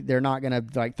 they're not going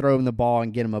to throw him the ball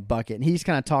and get him a bucket. And he's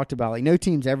kind of talked about no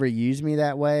team's ever used me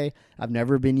that way. I've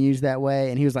never been used that way.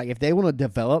 And he was like, if they want to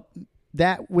develop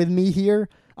that with me here,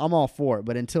 I'm all for it.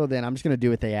 But until then, I'm just going to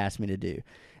do what they asked me to do.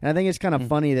 And I think it's kind of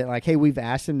funny that hey, we've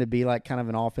asked him to be kind of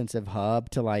an offensive hub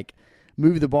to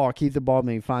move the ball, keep the ball,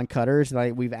 maybe find cutters.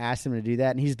 We've asked him to do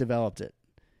that, and he's developed it.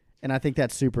 And I think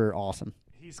that's super awesome.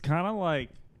 He's kind of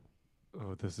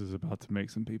oh, this is about to make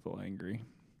some people angry.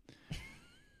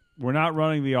 We're not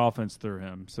running the offense through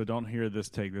him, so don't hear this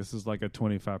take. This is a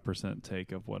 25%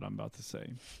 take of what I'm about to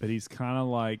say. But he's kind of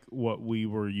like what we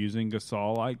were using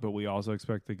Gasol but we also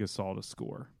expect the Gasol to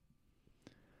score.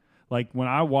 When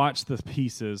I watch the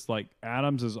pieces,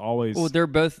 Adams is always... Well, they're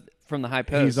both from the high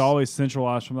post. He's always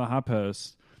centralized from the high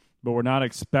post, but we're not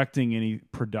expecting any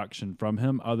production from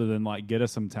him other than get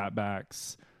us some tap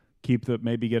backs,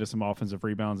 maybe get us some offensive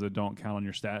rebounds that don't count on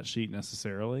your stat sheet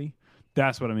necessarily.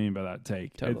 That's what I mean by that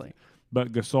take. Totally.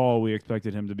 But Gasol, we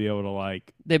expected him to be able to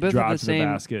they both drive have the to same, the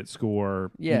basket,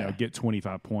 score, yeah. Get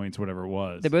 25 points, whatever it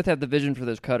was. They both have the vision for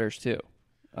those cutters too.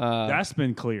 That's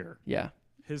been clear. Yeah.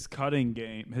 His cutting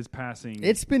game, his passing,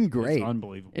 it's been great. It's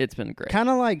unbelievable. It's been great. Kind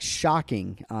of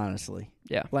shocking, honestly.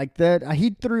 Yeah. He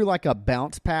threw a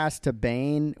bounce pass to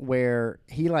Bane where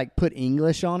he put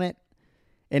English on it,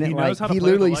 and he knows how to he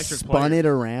play with literally electric spun players. it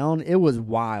around. It was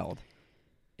wild.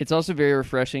 It's also very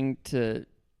refreshing to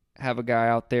have a guy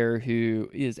out there who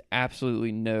is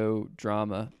absolutely no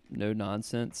drama, no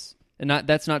nonsense. And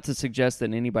that's not to suggest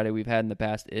that anybody we've had in the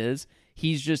past is.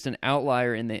 He's just an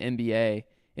outlier in the NBA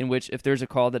in which if there's a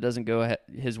call that doesn't go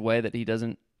his way that he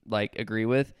doesn't agree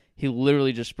with, he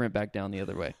literally just sprint back down the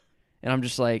other way. And I'm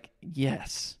just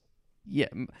yes. Yeah,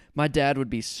 my dad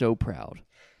would be so proud,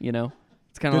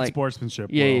 It's kind of good sportsmanship.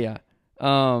 Yeah.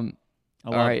 All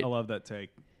right. I love that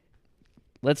take.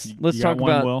 Let's You talk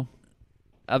got one,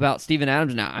 about Steven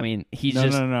Adams now. I mean, he's No,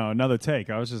 just another take.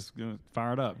 I was just gonna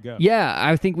fire it up. Go. Yeah,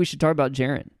 I think we should talk about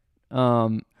Jaren.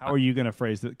 How are you going to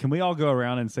phrase it? Can we all go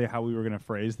around and say how we were going to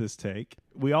phrase this take?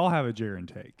 We all have a Jaren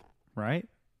take, right?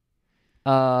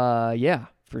 Yeah,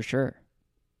 for sure.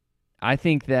 I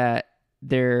think that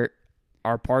there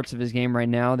are parts of his game right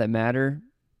now that matter,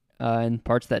 and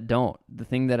parts that don't. The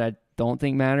thing that I don't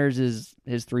think matters is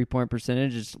his 3-point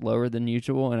percentage is lower than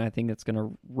usual, and I think that's going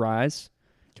to rise.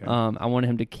 Okay. I want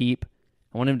him to keep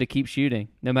shooting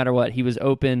no matter what. He was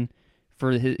open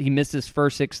he missed his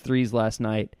first 6 threes last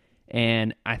night,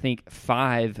 and I think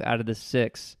 5 out of the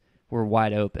 6 were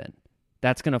wide open.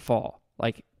 That's going to fall.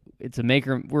 It's a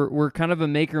maker. We're kind of a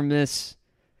make or miss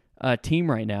team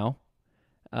right now,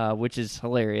 which is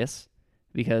hilarious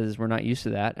because we're not used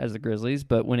to that as the Grizzlies.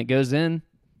 But when it goes in,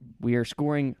 we are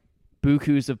scoring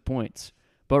bukus of points.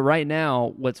 But right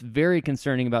now, what's very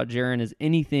concerning about Jaren is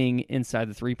anything inside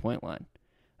the 3-point line.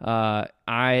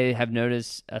 I have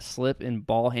noticed a slip in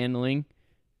ball handling,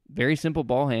 very simple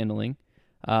ball handling.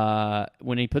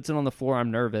 When he puts it on the floor,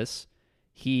 I'm nervous.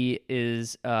 He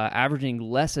is averaging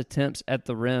less attempts at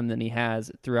the rim than he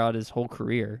has throughout his whole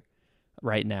career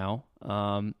right now.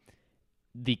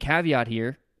 The caveat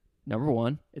here, number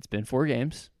 1, it's been 4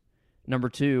 games. Number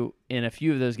 2, in a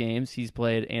few of those games, he's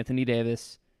played Anthony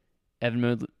Davis,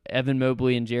 Evan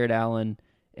Mobley, and Jared Allen,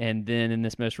 and then in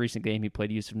this most recent game, he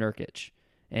played Yusuf Nurkic.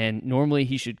 And normally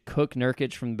he should cook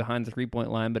Nurkic from behind the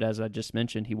 3-point line, but as I just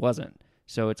mentioned, he wasn't.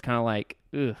 So it's kind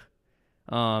of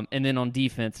ugh. And then on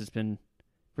defense, it's been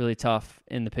really tough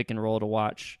in the pick and roll to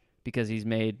watch because he's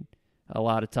made a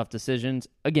lot of tough decisions.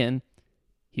 Again,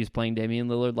 he was playing Damian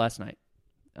Lillard last night.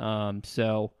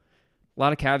 So A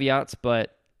lot of caveats,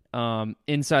 but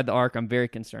inside the arc, I'm very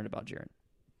concerned about Jaren.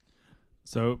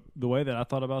 So the way that I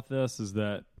thought about this is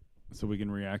that, so we can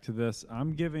react to this,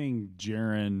 I'm giving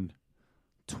Jaren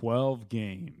 12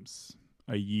 games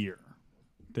a year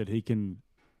that he can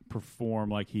perform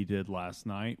like he did last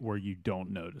night where you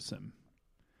don't notice him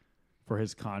for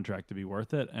his contract to be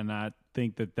worth it. And I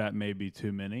think that may be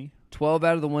too many. 12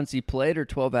 out of the ones he played or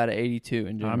 12 out of 82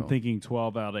 in general? I'm thinking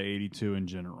 12 out of 82 in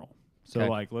general. So,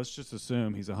 Okay. let's just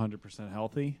assume he's 100%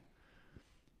 healthy.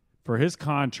 For his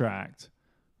contract,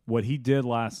 what he did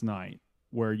last night,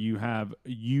 where you have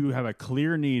a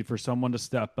clear need for someone to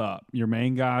step up. Your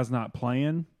main guy's not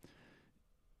playing.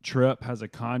 Tripp has a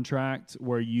contract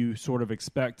where you sort of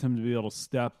expect him to be able to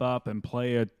step up and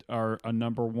play a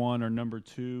number one or number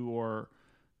two or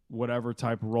whatever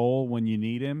type role when you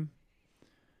need him.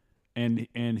 And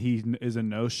he is a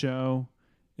no-show,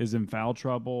 is in foul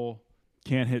trouble,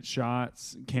 can't hit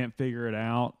shots, can't figure it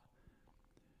out.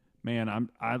 Man,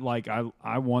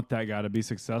 I want that guy to be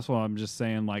successful. I'm just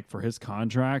saying, for his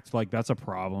contract, that's a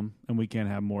problem, and we can't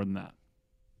have more than that.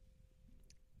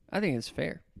 I think it's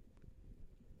fair.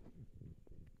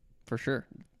 For sure.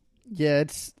 Yeah,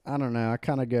 I don't know. I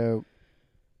kind of go,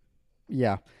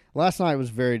 yeah. Last night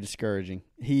was very discouraging.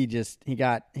 He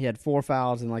had 4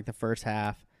 fouls in the first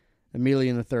half. Immediately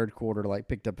in the third quarter,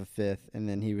 picked up a fifth, and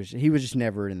then he was just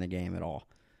never in the game at all,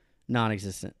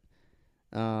 non-existent.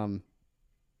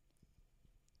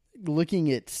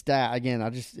 Looking at stat again,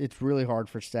 it's really hard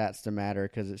for stats to matter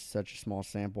because it's such a small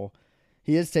sample.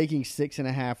 He is taking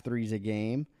 6.5 threes a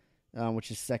game, which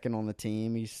is second on the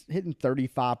team. He's hitting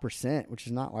 35%, which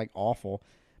is not awful,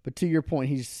 but to your point,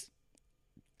 he's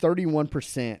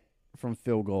 31% from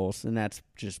field goals, and that's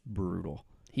just brutal.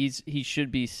 He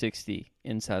should be 60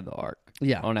 inside the arc.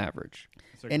 Yeah, on average.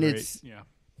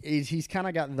 He's kind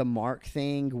of got the Mark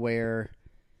thing where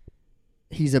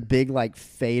he's a big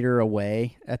fader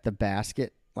away at the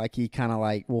basket. He kind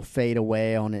of will fade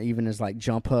away on it, even as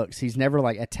jump hooks. He's never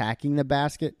attacking the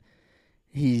basket.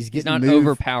 He's not moved.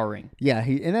 Overpowering. Yeah,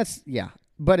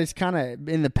 But it's kind of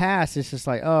in the past. It's just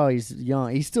oh, he's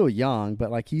young. He's still young,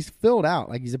 but he's filled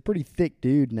out. He's a pretty thick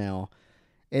dude now.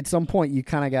 At some point, you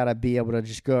kind of got to be able to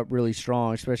just go up really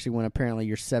strong, especially when apparently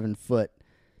you're 7 foot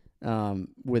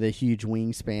with a huge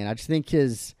wingspan. I just think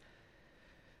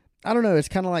I don't know, it's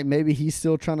kind of maybe he's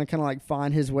still trying to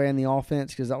find his way in the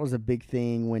offense because that was a big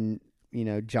thing when,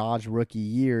 Ja's rookie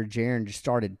year, Jaren just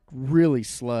started really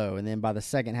slow. And then by the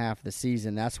second half of the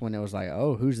season, that's when it was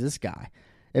oh, who's this guy?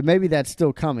 And maybe that's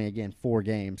still coming again, 4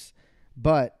 games.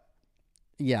 But,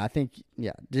 yeah, I think,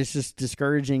 it's just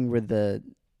discouraging with the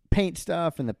paint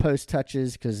stuff and the post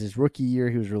touches because his rookie year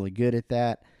he was really good at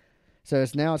that. So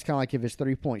it's kind of if his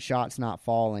 3-point shot's not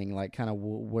falling,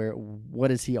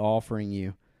 what is he offering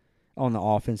you on the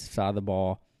offensive side of the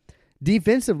ball?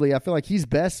 Defensively, I feel he's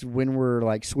best when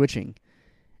we're switching,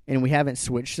 and we haven't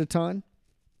switched a ton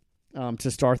to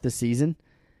start the season.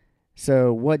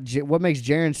 So what makes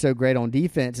Jaren so great on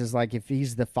defense is if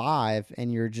he's the 5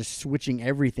 and you're just switching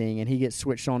everything and he gets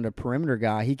switched on to perimeter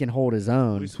guy, he can hold his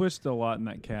own. We switched a lot in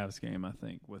that Cavs game, I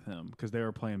think, with him because they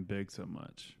were playing big so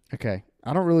much. Okay.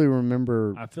 I don't really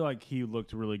remember. I feel he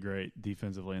looked really great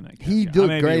defensively in that game. He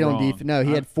looked great on defense. No,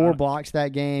 he had 4 blocks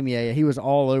that game. Yeah, he was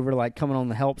all over, coming on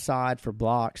the help side for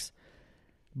blocks.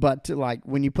 But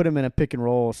when you put him in a pick and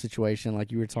roll situation,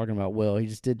 like you were talking about, Will, he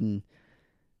just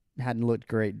hadn't looked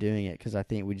great doing it because I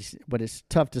think but it's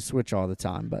tough to switch all the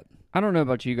time. But I don't know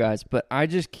about you guys, but I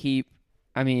just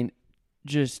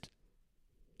just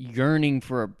yearning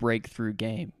for a breakthrough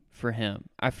game for him.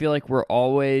 I feel we're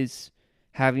always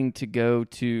having to go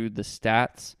to the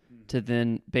stats to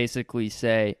then basically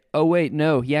say, oh, wait,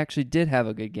 no, he actually did have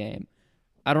a good game.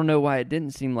 I don't know why it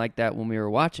didn't seem like that when we were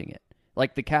watching it.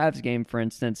 Like the Cavs game, for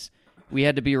instance, we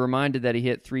had to be reminded that he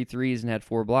hit 3 threes and had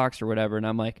 4 blocks or whatever, and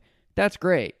I'm like, that's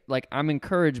great. I'm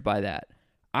encouraged by that.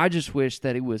 I just wish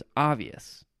that it was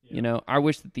obvious. Yeah. I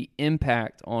wish that the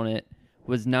impact on it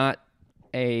was not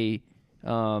a,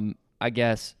 I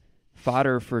guess,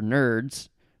 fodder for nerds,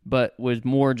 but was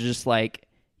more just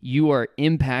you are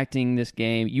impacting this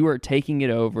game. You are taking it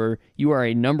over. You are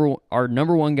our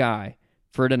number 1 guy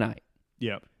for tonight.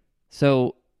 Yep.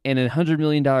 So, and a $100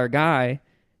 million guy,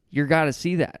 you're got to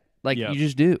see that. You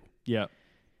just do. Yep.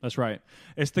 That's right.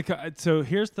 So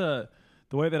here's the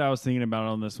way that I was thinking about it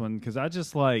on this one because I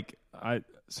just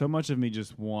so much of me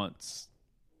just wants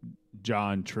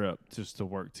John Tripp just to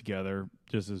work together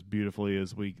just as beautifully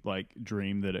as we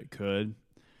dreamed that it could.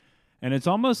 And it's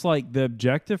almost the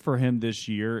objective for him this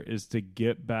year is to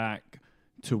get back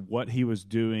to what he was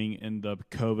doing in the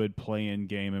COVID play-in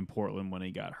game in Portland when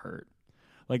he got hurt.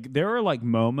 Like there were like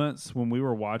moments when we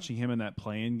were watching him in that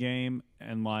playing game,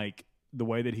 and like the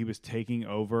way that he was taking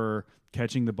over,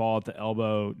 catching the ball at the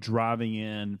elbow, driving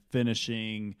in,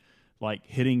 finishing, like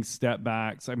hitting step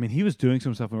backs. I mean, he was doing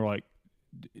some stuff and we're like,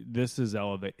 this is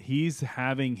elevate. He's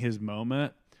having his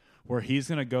moment where he's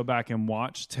going to go back and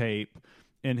watch tape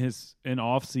in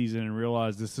off season and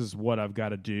realize this is what I've got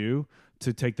to do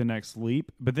to take the next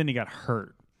leap. But then he got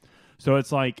hurt. So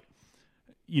it's like,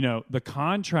 the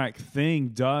contract thing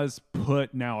does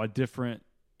put now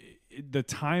the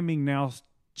timing now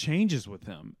changes with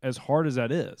him, as hard as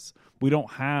that is. We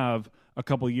don't have a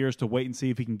couple years to wait and see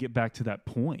if he can get back to that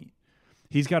point.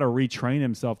 He's got to retrain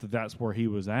himself that's where he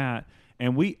was at.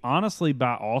 And we honestly,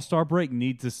 by All-Star break,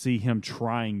 need to see him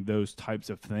trying those types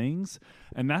of things.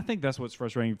 And I think that's what's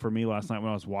frustrating for me last night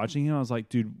when I was watching him. I was like,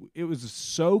 dude, it was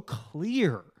so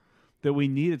clear that we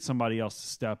needed somebody else to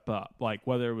step up. Like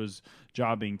whether it was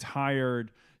Ja being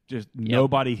tired, just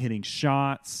nobody hitting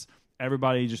shots,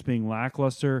 everybody just being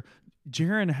lackluster.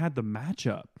 Jaren had the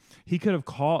matchup. He could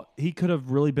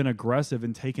have really been aggressive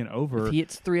and taken over. If he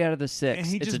hits 3 out of the 6, and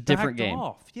he it's just a different backed game.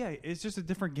 Off. Yeah, it's just a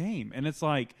different game. And it's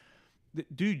like,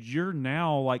 dude, you're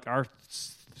now like our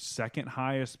second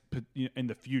highest in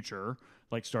the future,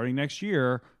 like starting next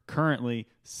year, currently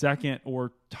second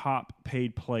or top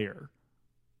paid player.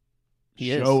 He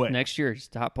Show is. it. Next year, he's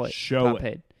top Show it.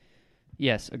 paid.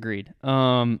 Yes, agreed.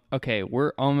 Okay,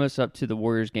 we're almost up to the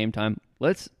Warriors game time.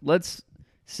 Let's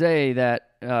say that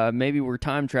maybe we're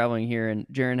time traveling here and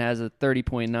Jaren has a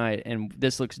 30-point night and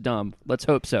this looks dumb. Let's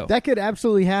hope so. That could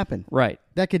absolutely happen. Right.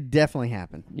 That could definitely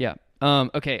happen. Yeah.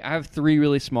 Okay, I have 3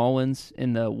 really small ones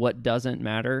in the what doesn't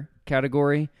matter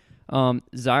category.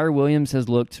 Zaire Williams has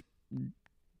looked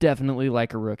definitely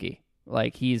like a rookie.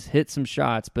 Like he's hit some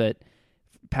shots, but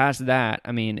past that,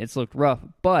 I mean, it's looked rough.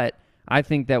 But I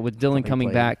think that with Dillon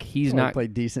coming back, he's not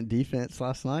played decent defense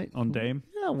last night On Dame?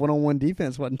 Yeah, one-on-one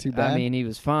defense wasn't too bad. I mean, he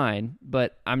was fine,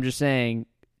 but I'm just saying,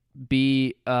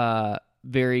 be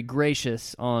very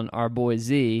gracious on our boy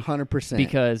Z, 100%.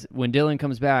 because when Dillon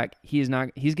comes back, he's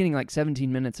getting like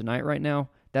 17 minutes a night right now.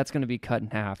 That's going to be cut in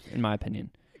half, in my opinion.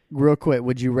 Real quick,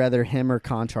 would you rather him or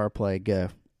Conchar play? Go.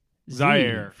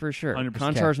 Zaire, Z, for sure. 100%.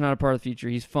 Conchar's not a part of the future.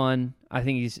 He's fun. I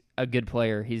think he's a good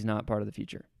player. He's not part of the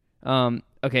future.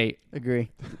 Okay, Agree.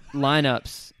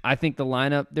 lineups. I think the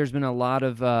lineup, there's been a lot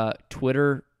of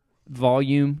Twitter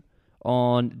volume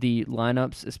on the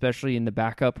lineups, especially in the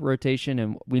backup rotation,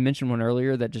 and we mentioned one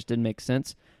earlier that just didn't make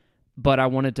sense. But I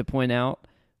wanted to point out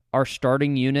our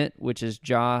starting unit, which is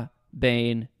Ja,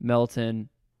 Bane, Melton,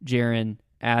 Jaren,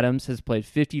 Adams, has played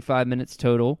 55 minutes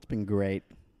total. It's been great.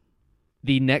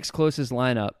 The next closest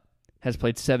lineup has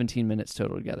played 17 minutes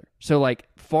total together. So, like,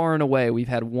 far and away, we've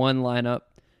had one lineup.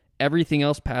 Everything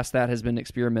else past that has been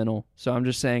experimental. So I'm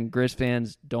just saying, Grizz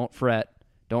fans, don't fret.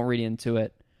 Don't read into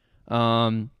it.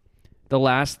 The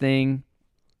last thing,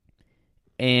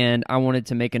 and I wanted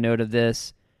to make a note of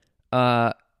this,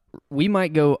 we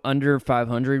might go under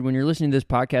 500. When you're listening to this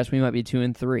podcast, we might be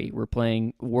 2-3. We're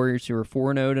playing Warriors who are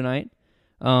 4-0 tonight.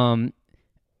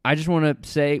 I just want to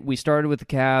say we started with the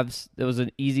Cavs. It was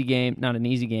an easy game, not an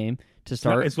easy game to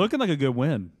start. It's looking like a good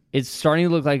win. It's starting to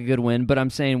look like a good win, but I'm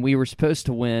saying we were supposed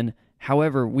to win.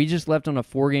 However, we just left on a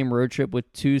 4-game road trip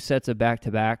with 2 sets of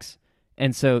back-to-backs,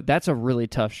 and so that's a really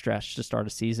tough stretch to start a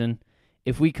season.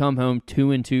 If we come home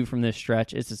 2-2 from this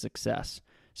stretch, it's a success.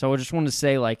 So I just wanted to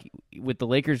say, like, with the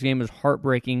Lakers game, it was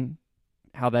heartbreaking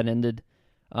how that ended.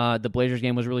 The Blazers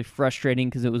game was really frustrating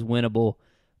because it was winnable,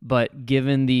 but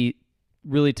given the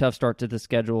really tough start to the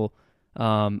schedule,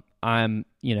 you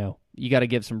got to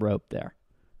give some rope there.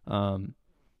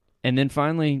 And then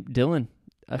finally, Dillon.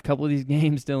 A couple of these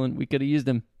games, Dillon, we could have used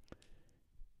him.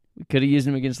 We could have used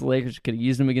him against the Lakers. Could have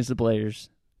used him against the Blazers.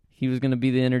 He was going to be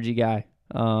the energy guy.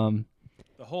 The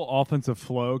whole offensive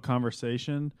flow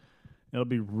conversation, it'll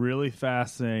be really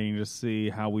fascinating to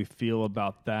see how we feel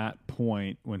about that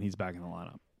point when he's back in the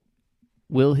lineup.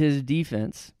 Will his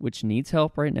defense, which needs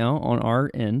help right now on our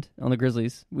end, on the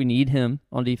Grizzlies, we need him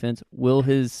on defense. Will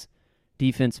his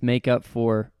defense make up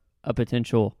for a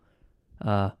potential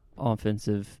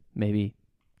offensive, maybe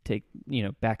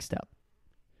back step?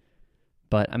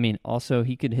 But, I mean, also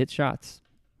he could hit shots.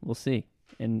 We'll see.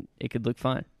 And it could look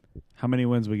fine. How many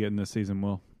wins we get in this season,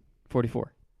 Will?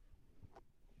 44.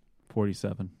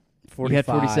 47. 45. You had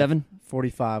 47?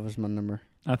 45 was my number.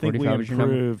 I think we 45 was your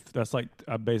number? improved. That's like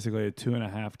basically a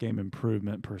 2.5 game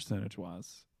improvement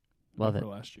percentage-wise. Love over it.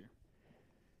 last year.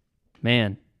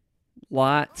 Man,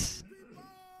 lots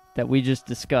that we just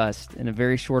discussed in a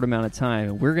very short amount of time.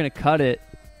 And we're going to cut it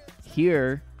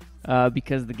here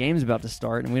because the game's about to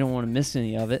start and we don't want to miss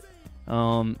any of it.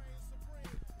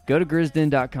 Go Go to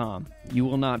grizzden.com. You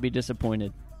will not be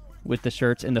disappointed with the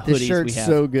shirts and the This hoodies shirt's we have.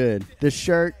 so good. This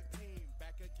shirt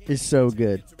is so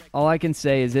good. All I can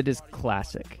say is it is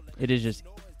classic. It is just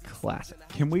classic.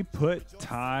 Can we put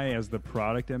Ty as the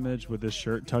product image with this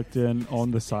shirt tucked in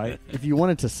on the site If you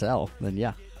want it to sell, then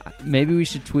yeah. Maybe we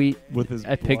should tweet with his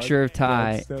a picture of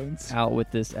Ty bloodstones? out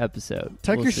with this episode.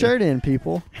 Tuck We'll your see. shirt in,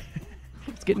 people.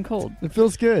 It's getting cold. It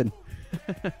feels good.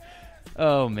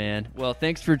 Oh, man. Well,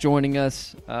 thanks for joining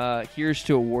us. Here's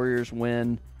to a Warriors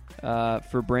win.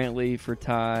 For Brantley, for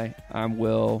Ty, I'm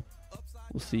Will.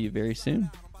 We'll see you very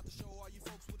soon.